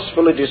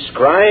forcefully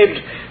described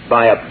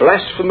by a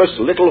blasphemous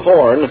little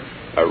horn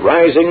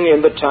arising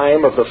in the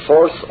time of the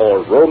 4th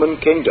or Roman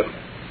kingdom.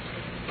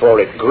 For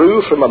it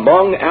grew from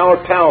among our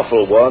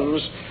powerful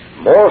ones,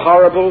 more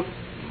horrible,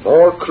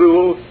 more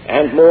cruel,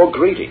 and more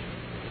greedy.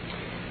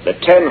 The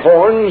 10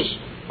 horns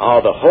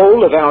are the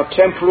whole of our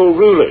temporal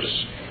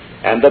rulers,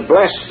 and the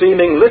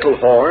blaspheming little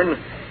horn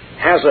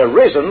has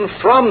arisen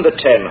from the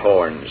 10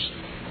 horns,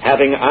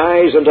 having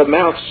eyes and a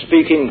mouth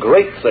speaking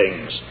great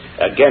things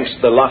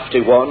against the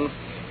lofty one,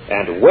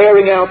 and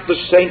wearing out the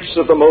saints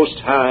of the Most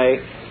High,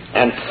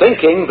 and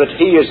thinking that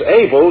he is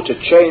able to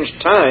change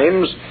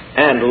times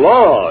and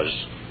laws.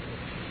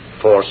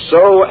 For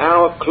so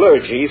our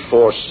clergy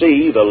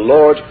foresee the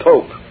Lord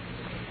Pope,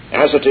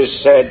 as it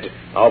is said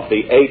of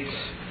the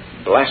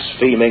 8th,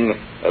 blaspheming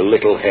a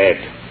little head.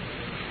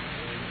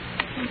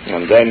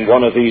 And then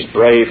one of these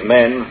brave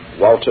men,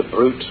 Walter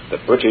Brute, the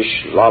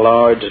British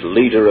Lollard,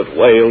 leader of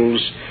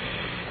Wales,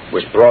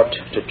 was brought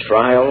to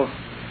trial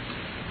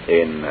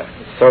in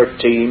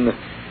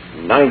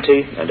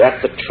 1390, and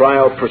at the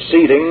trial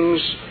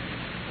proceedings,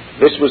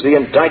 this was the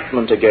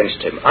indictment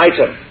against him.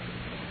 Item,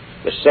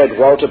 the said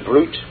Walter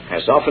Brute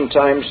has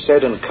oftentimes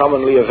said and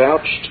commonly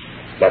avouched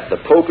that the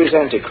Pope is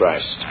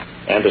Antichrist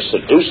and a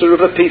seducer of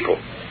the people,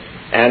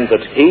 and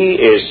that he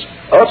is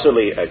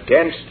utterly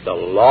against the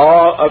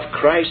law of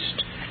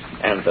Christ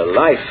and the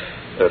life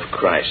of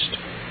Christ.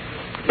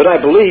 But I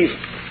believe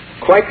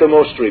quite the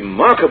most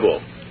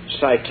remarkable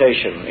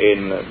citation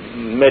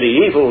in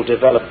medieval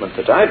development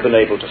that I've been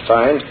able to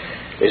find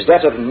is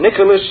that of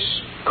Nicholas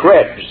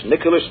Krebs,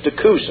 Nicholas de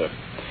Cusa,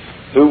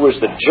 who was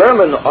the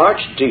German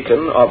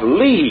archdeacon of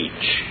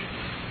Liege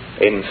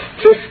in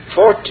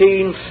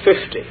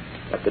 1450,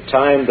 at the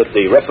time that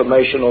the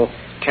Reformational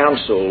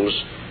councils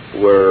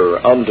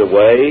were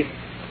underway.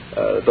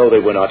 Though they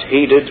were not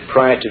heeded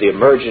prior to the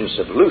emergence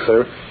of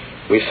Luther,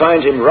 we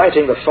find him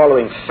writing the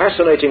following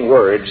fascinating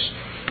words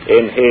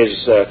in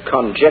his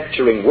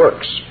conjecturing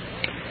works.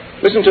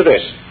 Listen to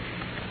this.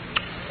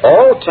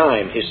 All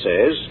time, he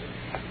says,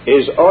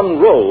 is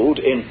unrolled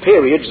in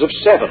periods of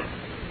 7,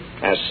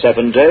 as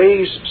 7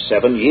 days,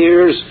 7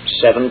 years,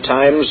 7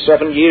 times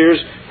 7 years,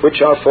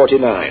 which are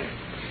 49.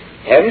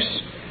 Hence,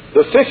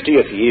 the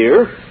 50th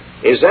year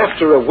is,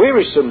 after a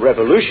wearisome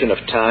revolution of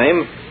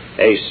time,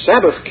 a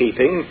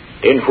Sabbath-keeping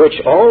in which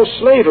all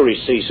slavery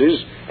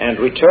ceases and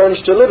returns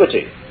to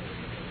liberty.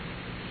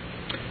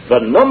 The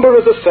number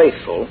of the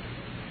faithful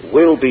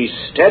will be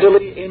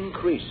steadily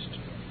increased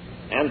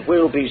and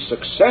will be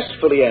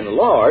successfully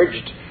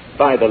enlarged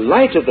by the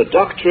light of the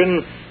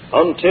doctrine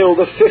until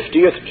the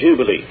 50th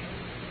Jubilee.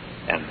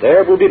 And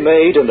there will be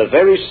made in the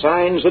very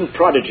signs and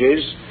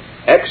prodigies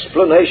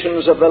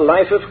explanations of the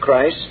life of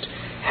Christ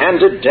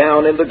handed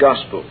down in the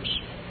Gospels.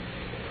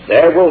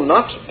 There will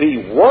not be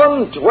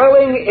one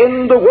dwelling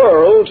in the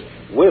world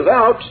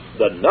without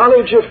the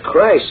knowledge of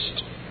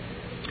Christ.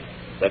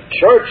 The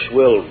church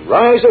will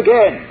rise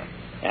again,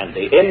 and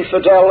the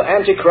infidel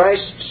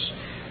antichrists,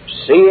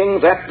 seeing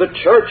that the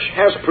church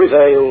has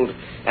prevailed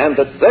and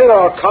that they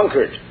are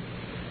conquered,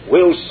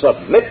 will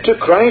submit to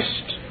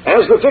Christ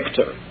as the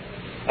victor,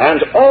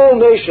 and all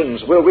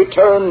nations will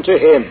return to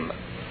him,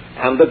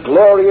 and the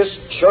glorious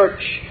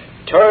church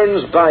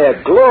turns by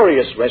a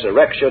glorious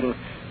resurrection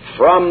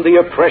from the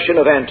oppression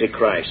of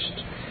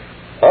Antichrist.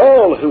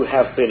 All who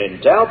have been in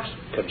doubt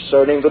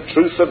concerning the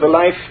truth of the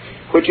life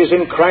which is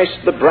in Christ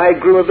the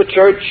bridegroom of the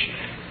church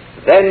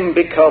then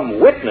become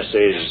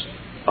witnesses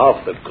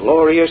of the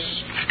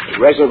glorious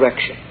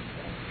resurrection.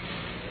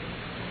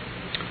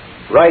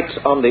 Right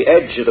on the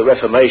edge of the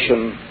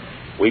Reformation,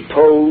 we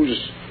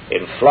pose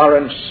in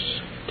Florence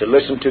to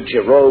listen to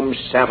Jerome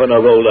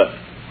Savonarola,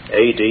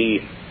 A.D.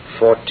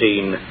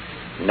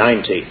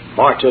 1490,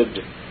 martyred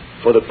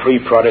for the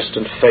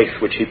pre-Protestant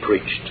faith which he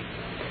preached.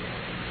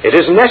 It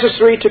is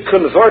necessary to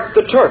convert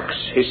the Turks,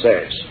 he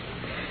says.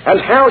 And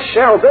how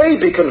shall they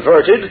be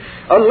converted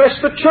unless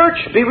the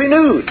church be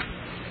renewed?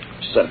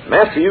 St.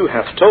 Matthew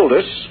hath told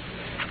us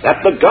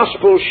that the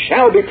gospel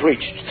shall be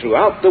preached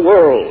throughout the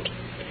world.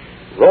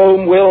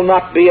 Rome will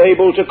not be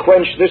able to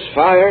quench this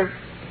fire,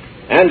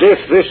 and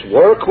if this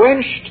were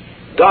quenched,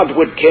 God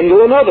would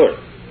kindle another.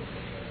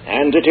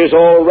 And it is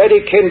already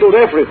kindled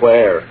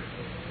everywhere,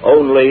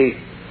 only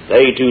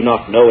they do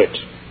not know it.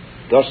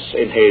 Thus,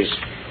 in his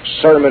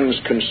sermons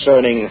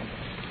concerning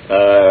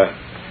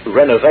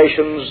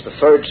renovations, the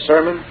 3rd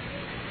sermon,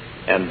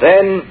 and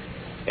then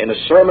in a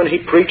sermon he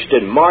preached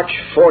in March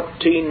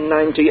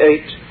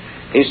 1498,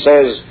 he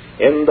says,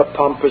 "In the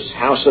pompous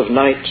house of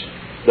night,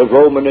 the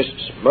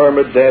Romanists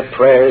murmured their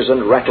prayers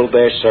and rattled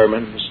their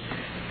sermons,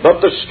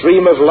 but the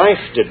stream of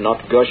life did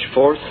not gush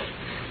forth.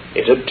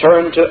 It had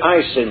turned to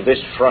ice in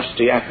this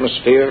frosty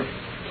atmosphere.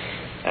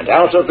 And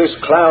out of this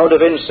cloud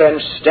of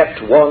incense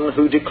stepped one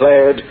who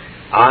declared,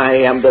 'I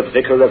am the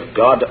vicar of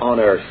God on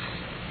earth,'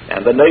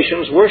 and the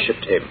nations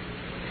worshipped him.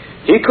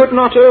 He could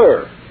not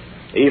err,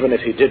 even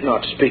if he did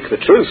not speak the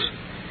truth.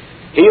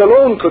 He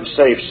alone could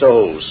save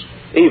souls,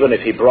 even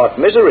if he brought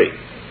misery.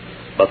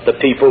 But the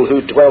people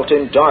who dwelt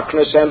in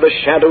darkness and the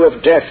shadow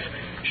of death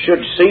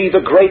should see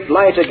the great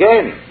light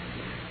again,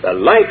 the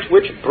light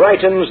which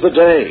brightens the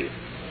day.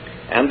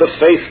 And the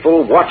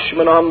faithful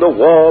watchman on the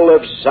wall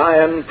of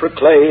Zion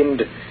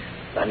proclaimed,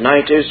 'The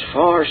night is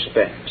far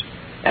spent,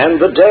 and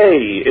the day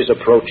is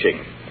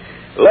approaching.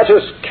 Let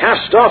us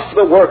cast off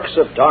the works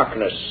of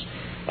darkness,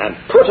 and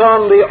put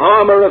on the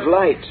armor of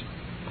light.'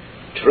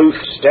 Truth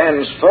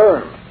stands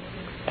firm,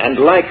 And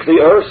like the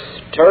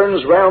earth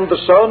turns round the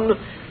sun,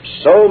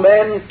 so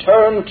men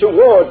turn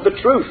toward the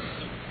truth.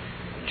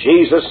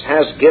 Jesus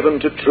has given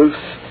to truth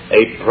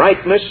a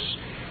brightness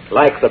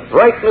like the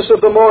brightness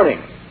of the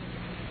morning.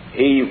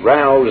 He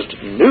roused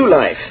new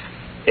life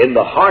in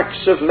the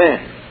hearts of men,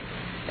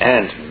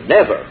 and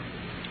never,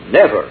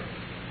 never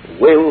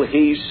will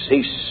he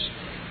cease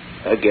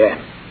again.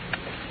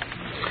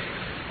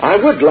 I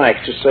would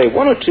like to say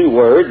one or two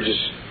words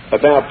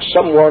about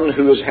someone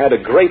who has had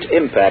a great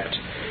impact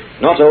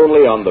not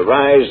only on the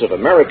rise of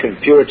American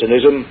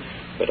Puritanism,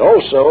 but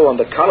also on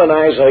the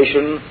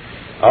colonization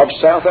of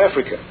South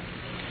Africa.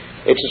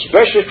 It's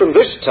especially from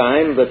this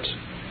time that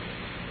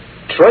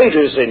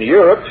traders in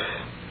Europe,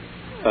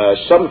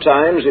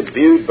 sometimes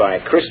imbued by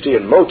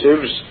Christian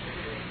motives,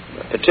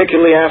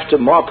 particularly after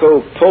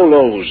Marco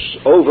Polo's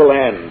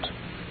overland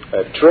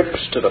trips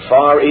to the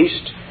Far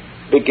East,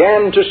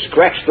 began to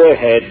scratch their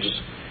heads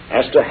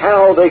as to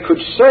how they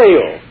could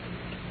sail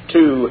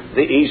to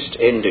the East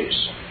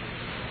Indies.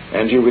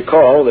 And you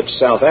recall that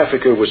South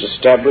Africa was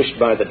established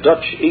by the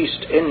Dutch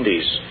East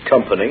Indies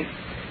Company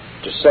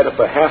to set up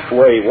a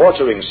halfway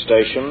watering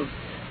station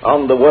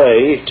on the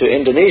way to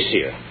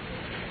Indonesia.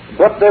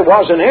 But there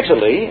was in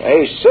Italy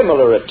a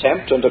similar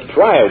attempt, and a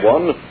prior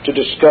one, to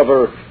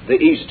discover the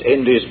East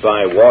Indies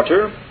by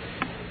water,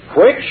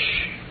 which,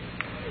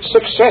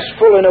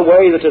 successful in a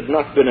way that had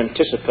not been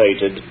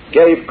anticipated,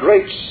 gave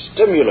great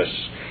stimulus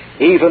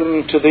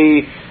even to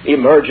the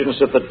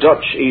emergence of the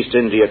Dutch East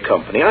India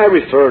Company. I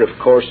refer, of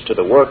course, to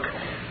the work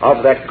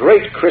of that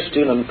great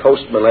Christian and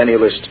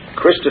post-millennialist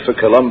Christopher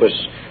Columbus,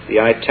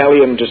 the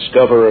Italian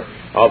discoverer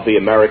of the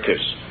Americas,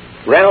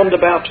 round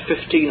about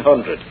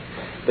 1500.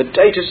 The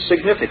date is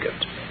significant.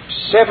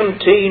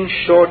 17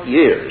 short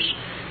years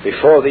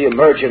before the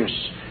emergence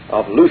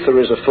of Luther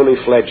as a fully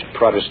fledged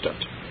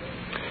Protestant.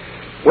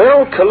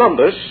 Well,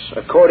 Columbus,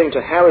 according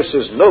to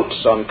Harris's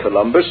notes on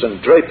Columbus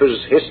and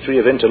Draper's History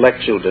of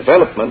Intellectual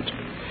Development,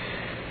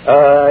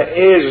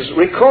 is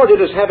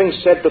recorded as having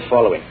said the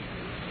following: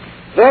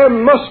 "There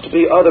must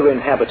be other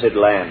inhabited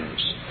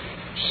lands,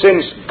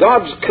 since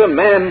God's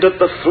command at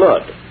the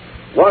flood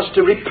was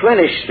to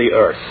replenish the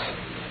earth.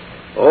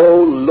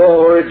 O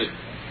Lord,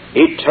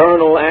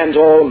 eternal and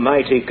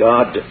almighty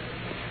God,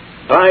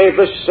 by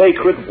the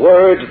sacred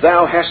word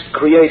thou hast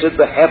created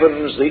the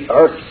heavens, the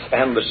earth,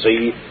 and the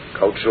sea."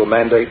 Cultural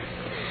mandate.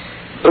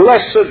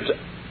 "Blessed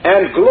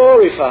and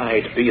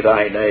glorified be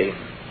thy name,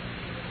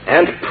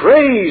 and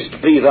praised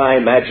be thy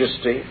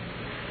majesty,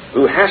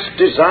 who hast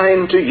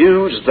designed to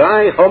use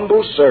thy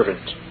humble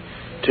servant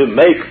to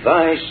make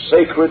thy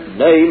sacred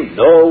name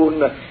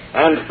known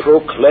and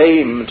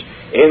proclaimed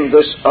in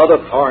this other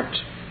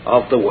part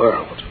of the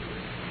world."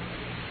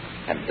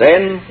 And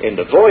then, in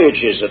the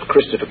voyages of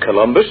Christopher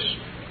Columbus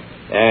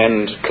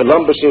and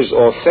Columbus's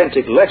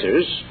authentic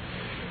letters,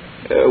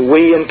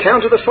 we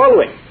encounter the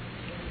following: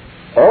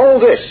 "All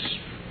this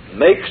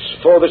makes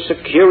for the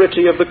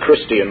security of the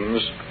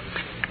Christians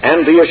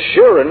and the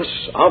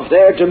assurance of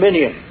their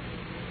dominion,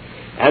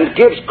 and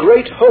gives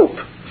great hope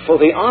for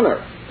the honor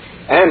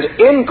and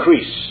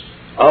increase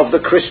of the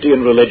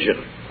Christian religion.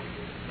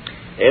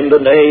 In the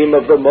name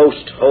of the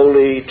most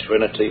holy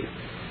Trinity,"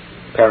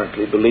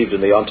 apparently believed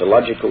in the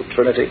ontological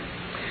Trinity,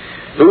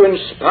 "who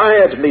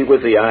inspired me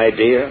with the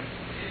idea,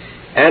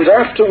 and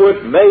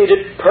afterward made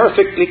it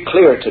perfectly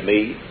clear to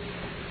me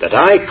that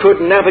I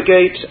could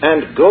navigate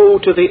and go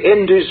to the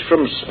Indies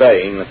from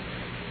Spain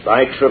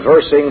by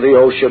traversing the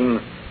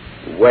ocean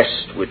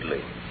westwardly."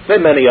 There are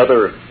many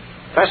other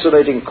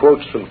fascinating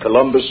quotes from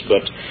Columbus,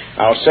 but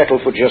I'll settle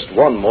for just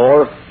one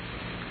more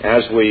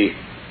as we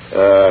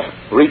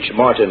reach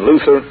Martin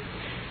Luther.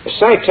 A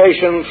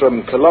citation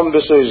from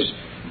Columbus's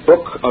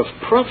Book of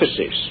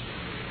Prophecies,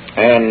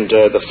 and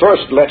the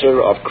first letter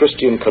of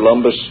Christian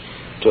Columbus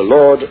to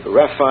Lord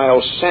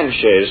Raphael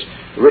Sanchez,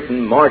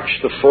 written March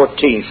the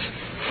 14th,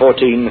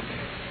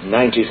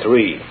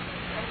 1493.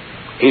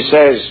 He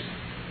says,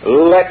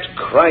 "Let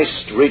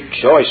Christ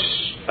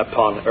rejoice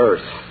upon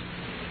earth,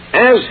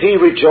 as he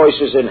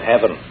rejoices in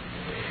heaven,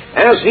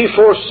 as he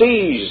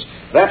foresees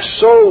that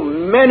so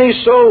many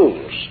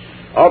souls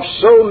of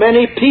so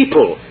many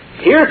people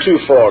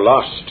heretofore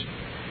lost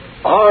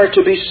are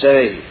to be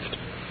saved.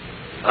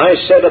 I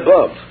said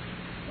above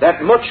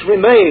that much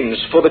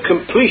remains for the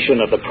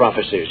completion of the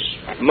prophecies."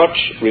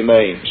 Much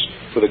remains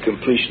for the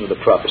completion of the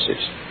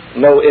prophecies.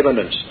 No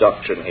imminence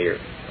doctrine here.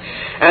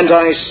 "And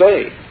I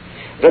say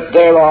that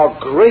there are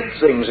great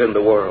things in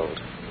the world.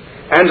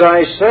 And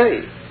I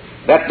say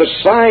that the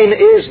sign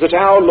is that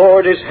our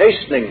Lord is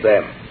hastening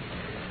them.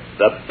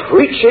 The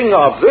preaching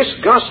of this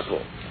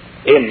gospel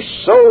in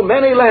so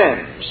many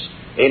lands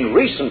in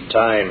recent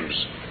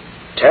times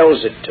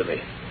tells it to me."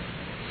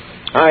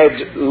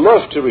 I'd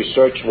love to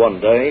research one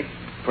day,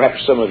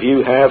 perhaps some of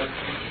you have,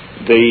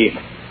 the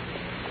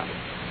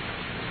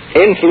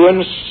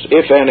influence,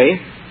 if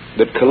any,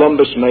 that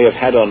Columbus may have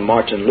had on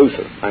Martin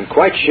Luther. I'm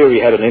quite sure he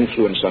had an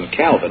influence on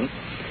Calvin,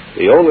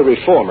 the only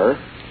reformer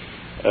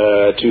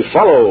to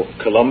follow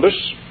Columbus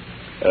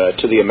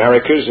to the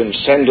Americas in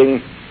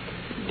sending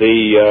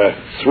the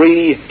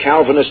three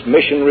Calvinist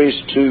missionaries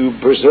to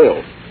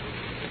Brazil.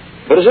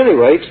 But at any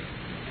rate,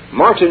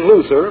 Martin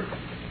Luther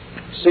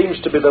seems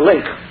to be the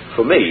link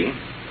for me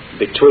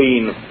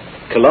between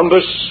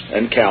Columbus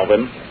and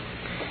Calvin.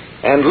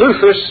 And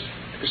Luther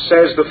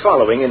says the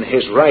following in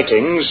his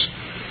writings,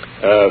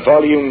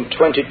 volume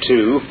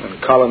 22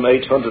 and column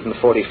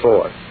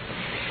 844.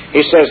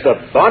 He says,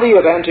 the body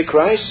of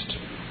Antichrist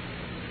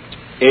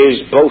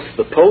is both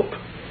the Pope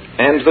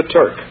and the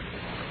Turk,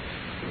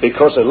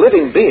 because a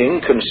living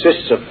being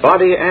consists of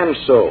body and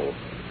soul.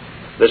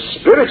 The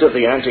spirit of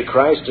the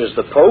Antichrist is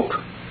the Pope,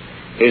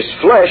 his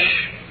flesh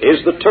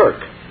is the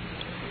Turk.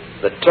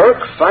 The Turk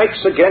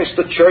fights against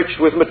the church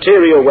with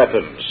material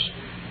weapons.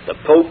 The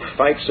Pope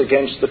fights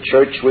against the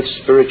church with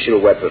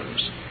spiritual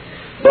weapons.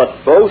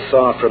 But both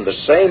are from the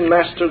same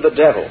master, the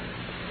devil,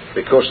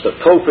 because the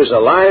Pope is a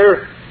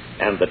liar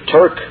and the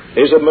Turk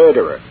is a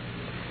murderer.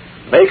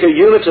 Make a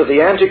unit of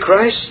the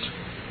Antichrist,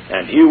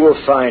 and you will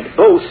find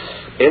both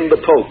in the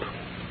Pope,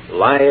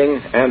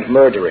 lying and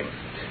murdering.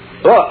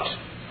 But,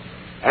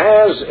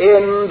 as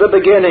in the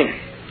beginning,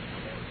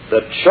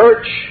 the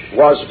church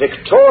was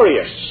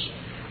victorious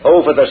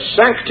over the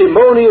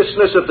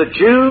sanctimoniousness of the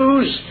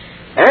Jews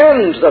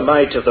and the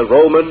might of the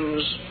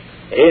Romans,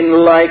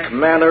 in like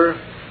manner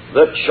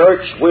the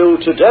church will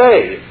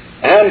today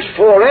and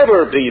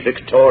forever be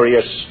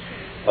victorious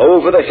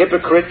over the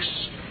hypocrites,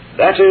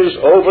 that is,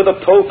 over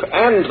the Pope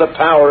and the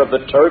power of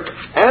the Turk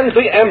and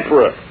the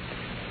Emperor.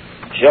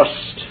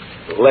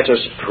 Just let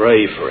us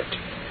pray for it.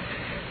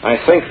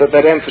 I think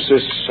that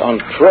emphasis on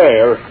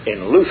prayer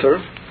in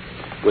Luther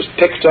was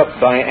picked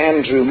up by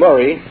Andrew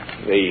Murray,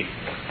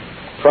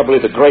 probably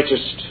the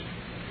greatest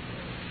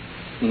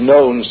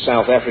known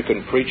South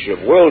African preacher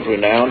of world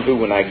renown, who,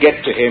 when I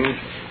get to him,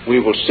 we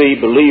will see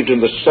believed in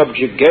the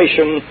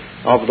subjugation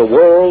of the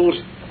world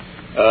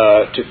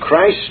to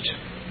Christ,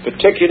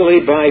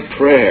 particularly by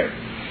prayer.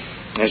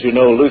 As you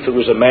know, Luther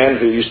was a man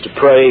who used to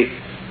pray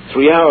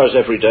 3 hours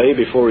every day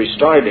before he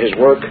started his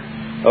work.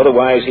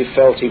 Otherwise, he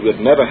felt he would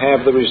never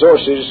have the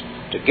resources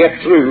to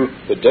get through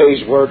the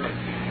day's work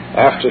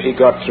after he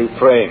got through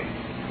praying.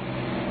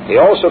 He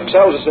also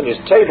tells us in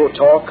his table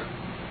talk,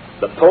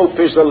 the Pope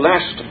is the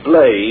last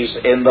blaze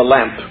in the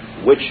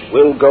lamp which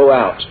will go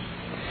out,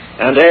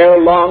 and ere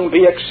long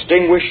be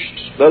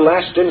extinguished the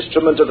last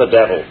instrument of the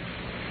devil.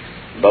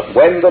 But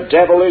when the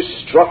devil is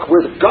struck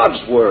with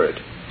God's word,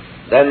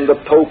 then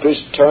the Pope is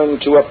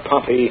turned to a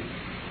poppy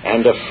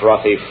and a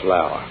frothy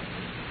flower.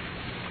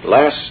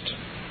 Last,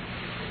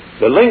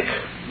 the link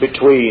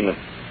between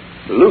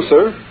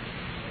Luther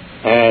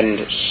and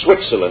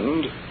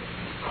Switzerland,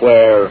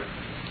 where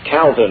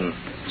Calvin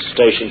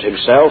stationed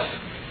himself,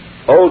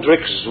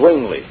 Ulrich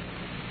Zwingli,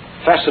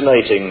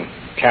 fascinating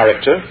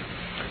character,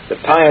 the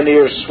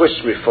pioneer Swiss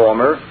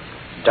reformer,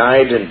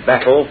 died in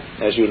battle,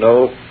 as you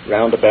know,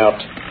 round about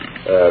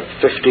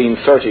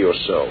 1530 or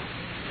so.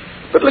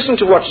 But listen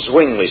to what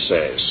Zwingli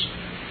says,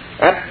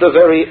 at the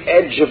very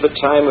edge of the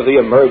time of the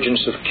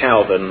emergence of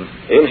Calvin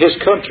in his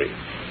country,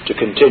 to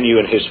continue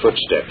in his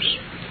footsteps.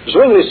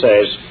 Zwingli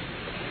says,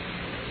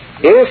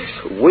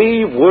 if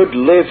we would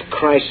live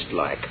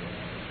Christ-like,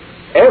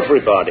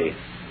 everybody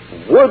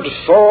would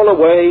fall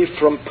away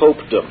from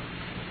popedom,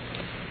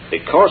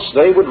 because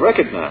they would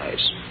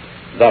recognize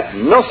that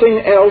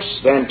nothing else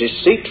than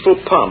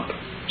deceitful pomp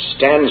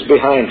stands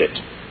behind it.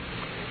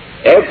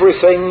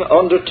 Everything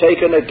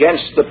undertaken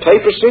against the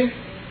papacy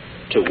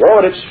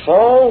toward its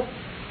fall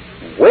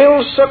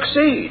will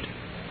succeed.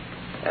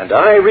 And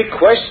I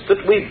request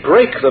that we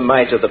break the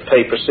might of the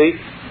papacy,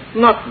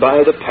 not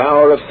by the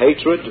power of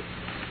hatred,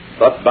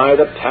 but by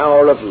the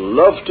power of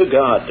love to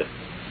God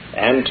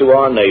and to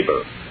our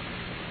neighbor.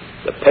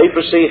 The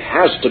papacy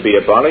has to be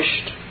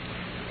abolished,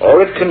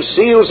 or it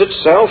conceals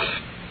itself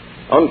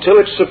until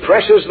it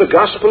suppresses the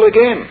gospel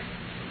again.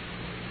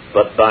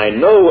 But by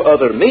no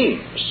other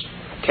means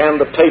can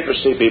the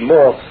papacy be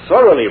more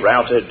thoroughly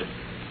routed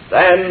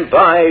than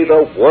by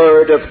the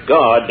Word of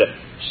God.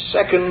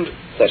 2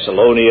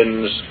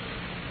 Thessalonians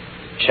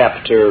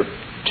chapter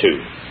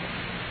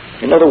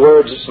 2. In other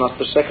words, it's not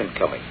the second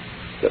coming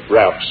that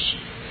routs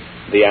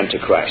the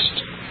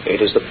Antichrist.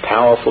 It is the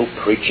powerful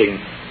preaching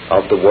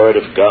of the Word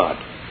of God.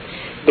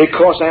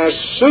 Because as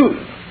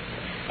soon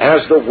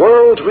as the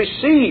world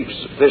receives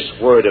this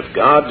Word of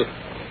God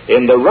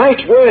in the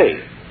right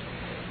way,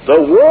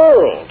 the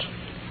world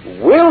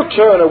will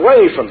turn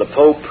away from the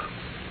Pope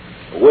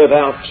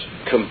without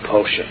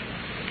compulsion.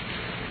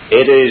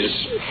 It is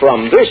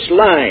from this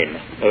line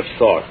of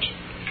thought,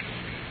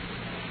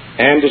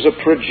 and as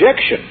a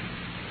projection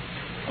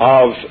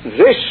of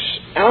this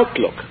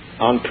outlook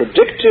on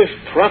predictive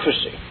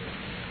prophecy,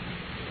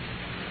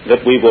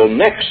 that we will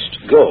next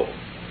go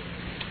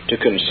to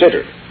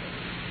consider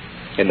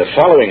in the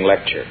following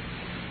lecture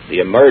the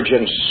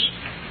emergence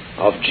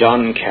of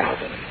John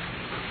Calvin.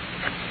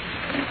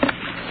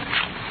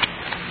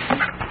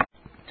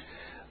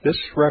 This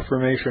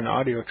Reformation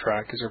audio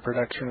track is a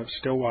production of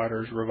Still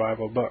Waters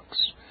Revival Books.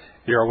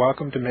 You are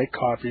welcome to make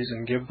copies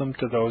and give them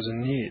to those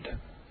in need.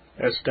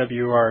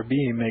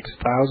 SWRB makes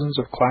thousands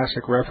of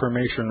classic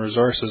Reformation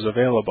resources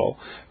available,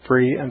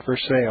 free and for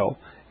sale,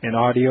 in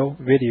audio,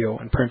 video,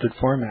 and printed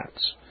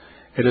formats.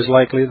 It is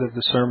likely that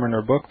the sermon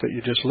or book that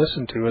you just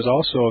listened to is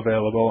also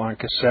available on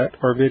cassette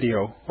or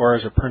video, or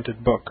as a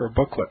printed book or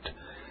booklet.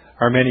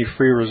 Our many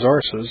free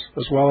resources,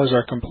 as well as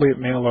our complete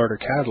mail-order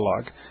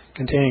catalog,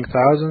 containing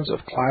thousands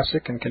of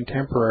classic and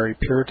contemporary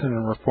Puritan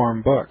and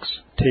Reformed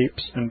books,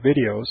 tapes, and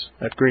videos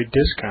at great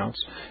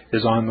discounts,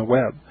 is on the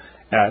web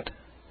at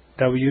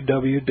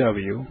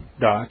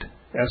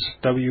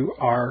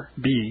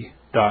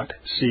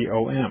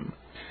www.swrb.com.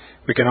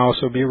 We can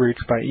also be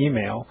reached by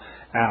email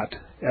at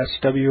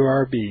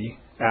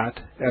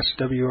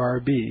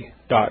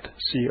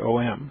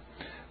swrb@swrb.com,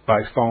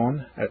 by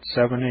phone at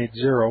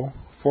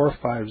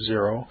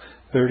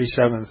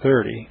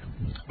 780-450-3730,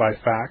 by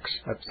fax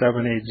at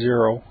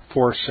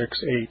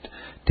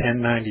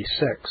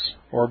 780-468-1096,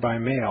 or by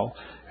mail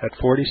at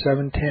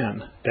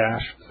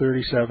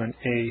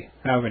 4710-37A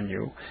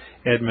Avenue,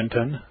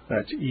 Edmonton,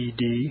 that's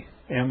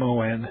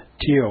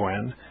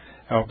Edmonton,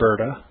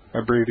 Alberta,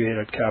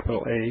 abbreviated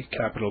capital A,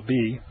 capital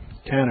B,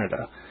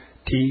 Canada,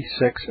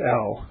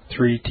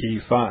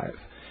 T6L3T5.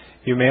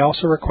 You may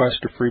also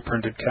request a free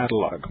printed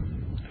catalog.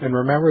 And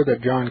remember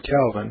that John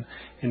Calvin,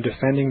 in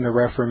defending the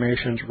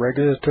Reformation's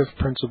regulative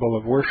principle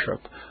of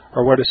worship,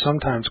 or what is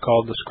sometimes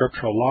called the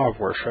scriptural law of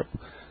worship,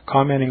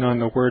 commenting on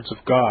the words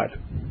of God,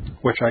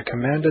 "which I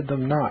commanded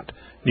them not,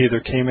 neither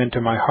came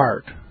into my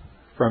heart,"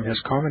 from his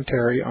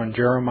commentary on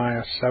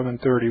Jeremiah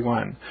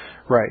 7:31,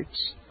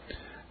 writes,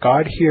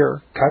 "God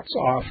here cuts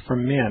off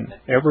from men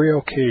every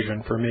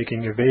occasion for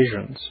making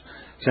evasions,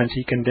 since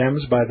he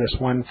condemns by this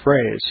one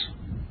phrase,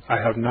 'I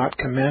have not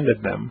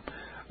commanded them,'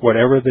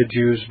 whatever the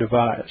Jews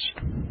devised.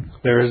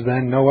 There is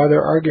then no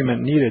other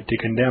argument needed to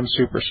condemn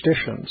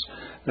superstitions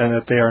than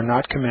that they are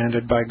not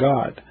commanded by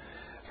God.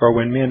 For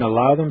when men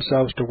allow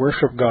themselves to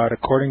worship God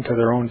according to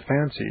their own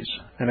fancies,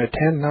 and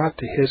attend not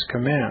to his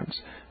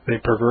commands, they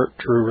pervert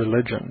true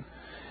religion.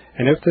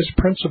 And if this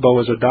principle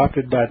is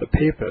adopted by the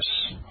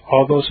Papists,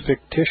 all those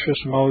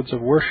fictitious modes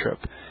of worship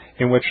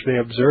in which they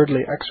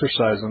absurdly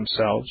exercise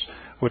themselves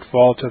would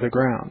fall to the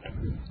ground.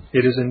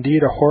 It is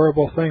indeed a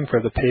horrible thing for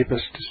the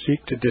Papists to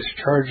seek to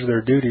discharge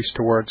their duties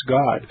towards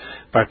God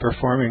by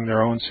performing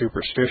their own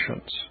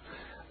superstitions.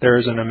 There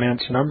is an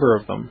immense number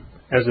of them,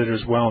 as it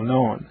is well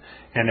known,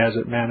 and as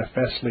it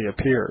manifestly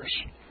appears.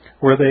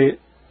 Were they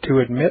to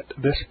admit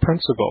this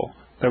principle,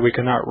 that we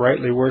cannot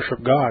rightly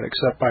worship God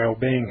except by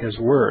obeying his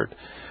word,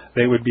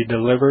 they would be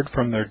delivered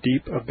from their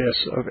deep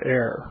abyss of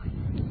error.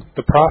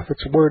 The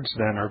prophet's words,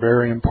 then, are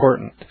very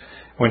important,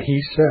 when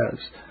he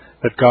says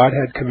that God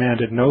had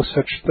commanded no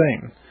such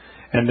thing,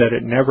 and that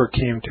it never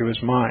came to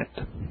his mind,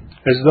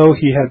 as though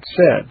he had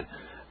said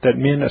that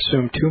men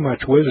assume too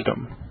much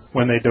wisdom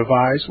when they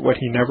devise what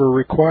he never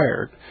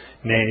required,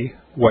 nay,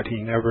 what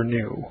he never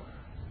knew.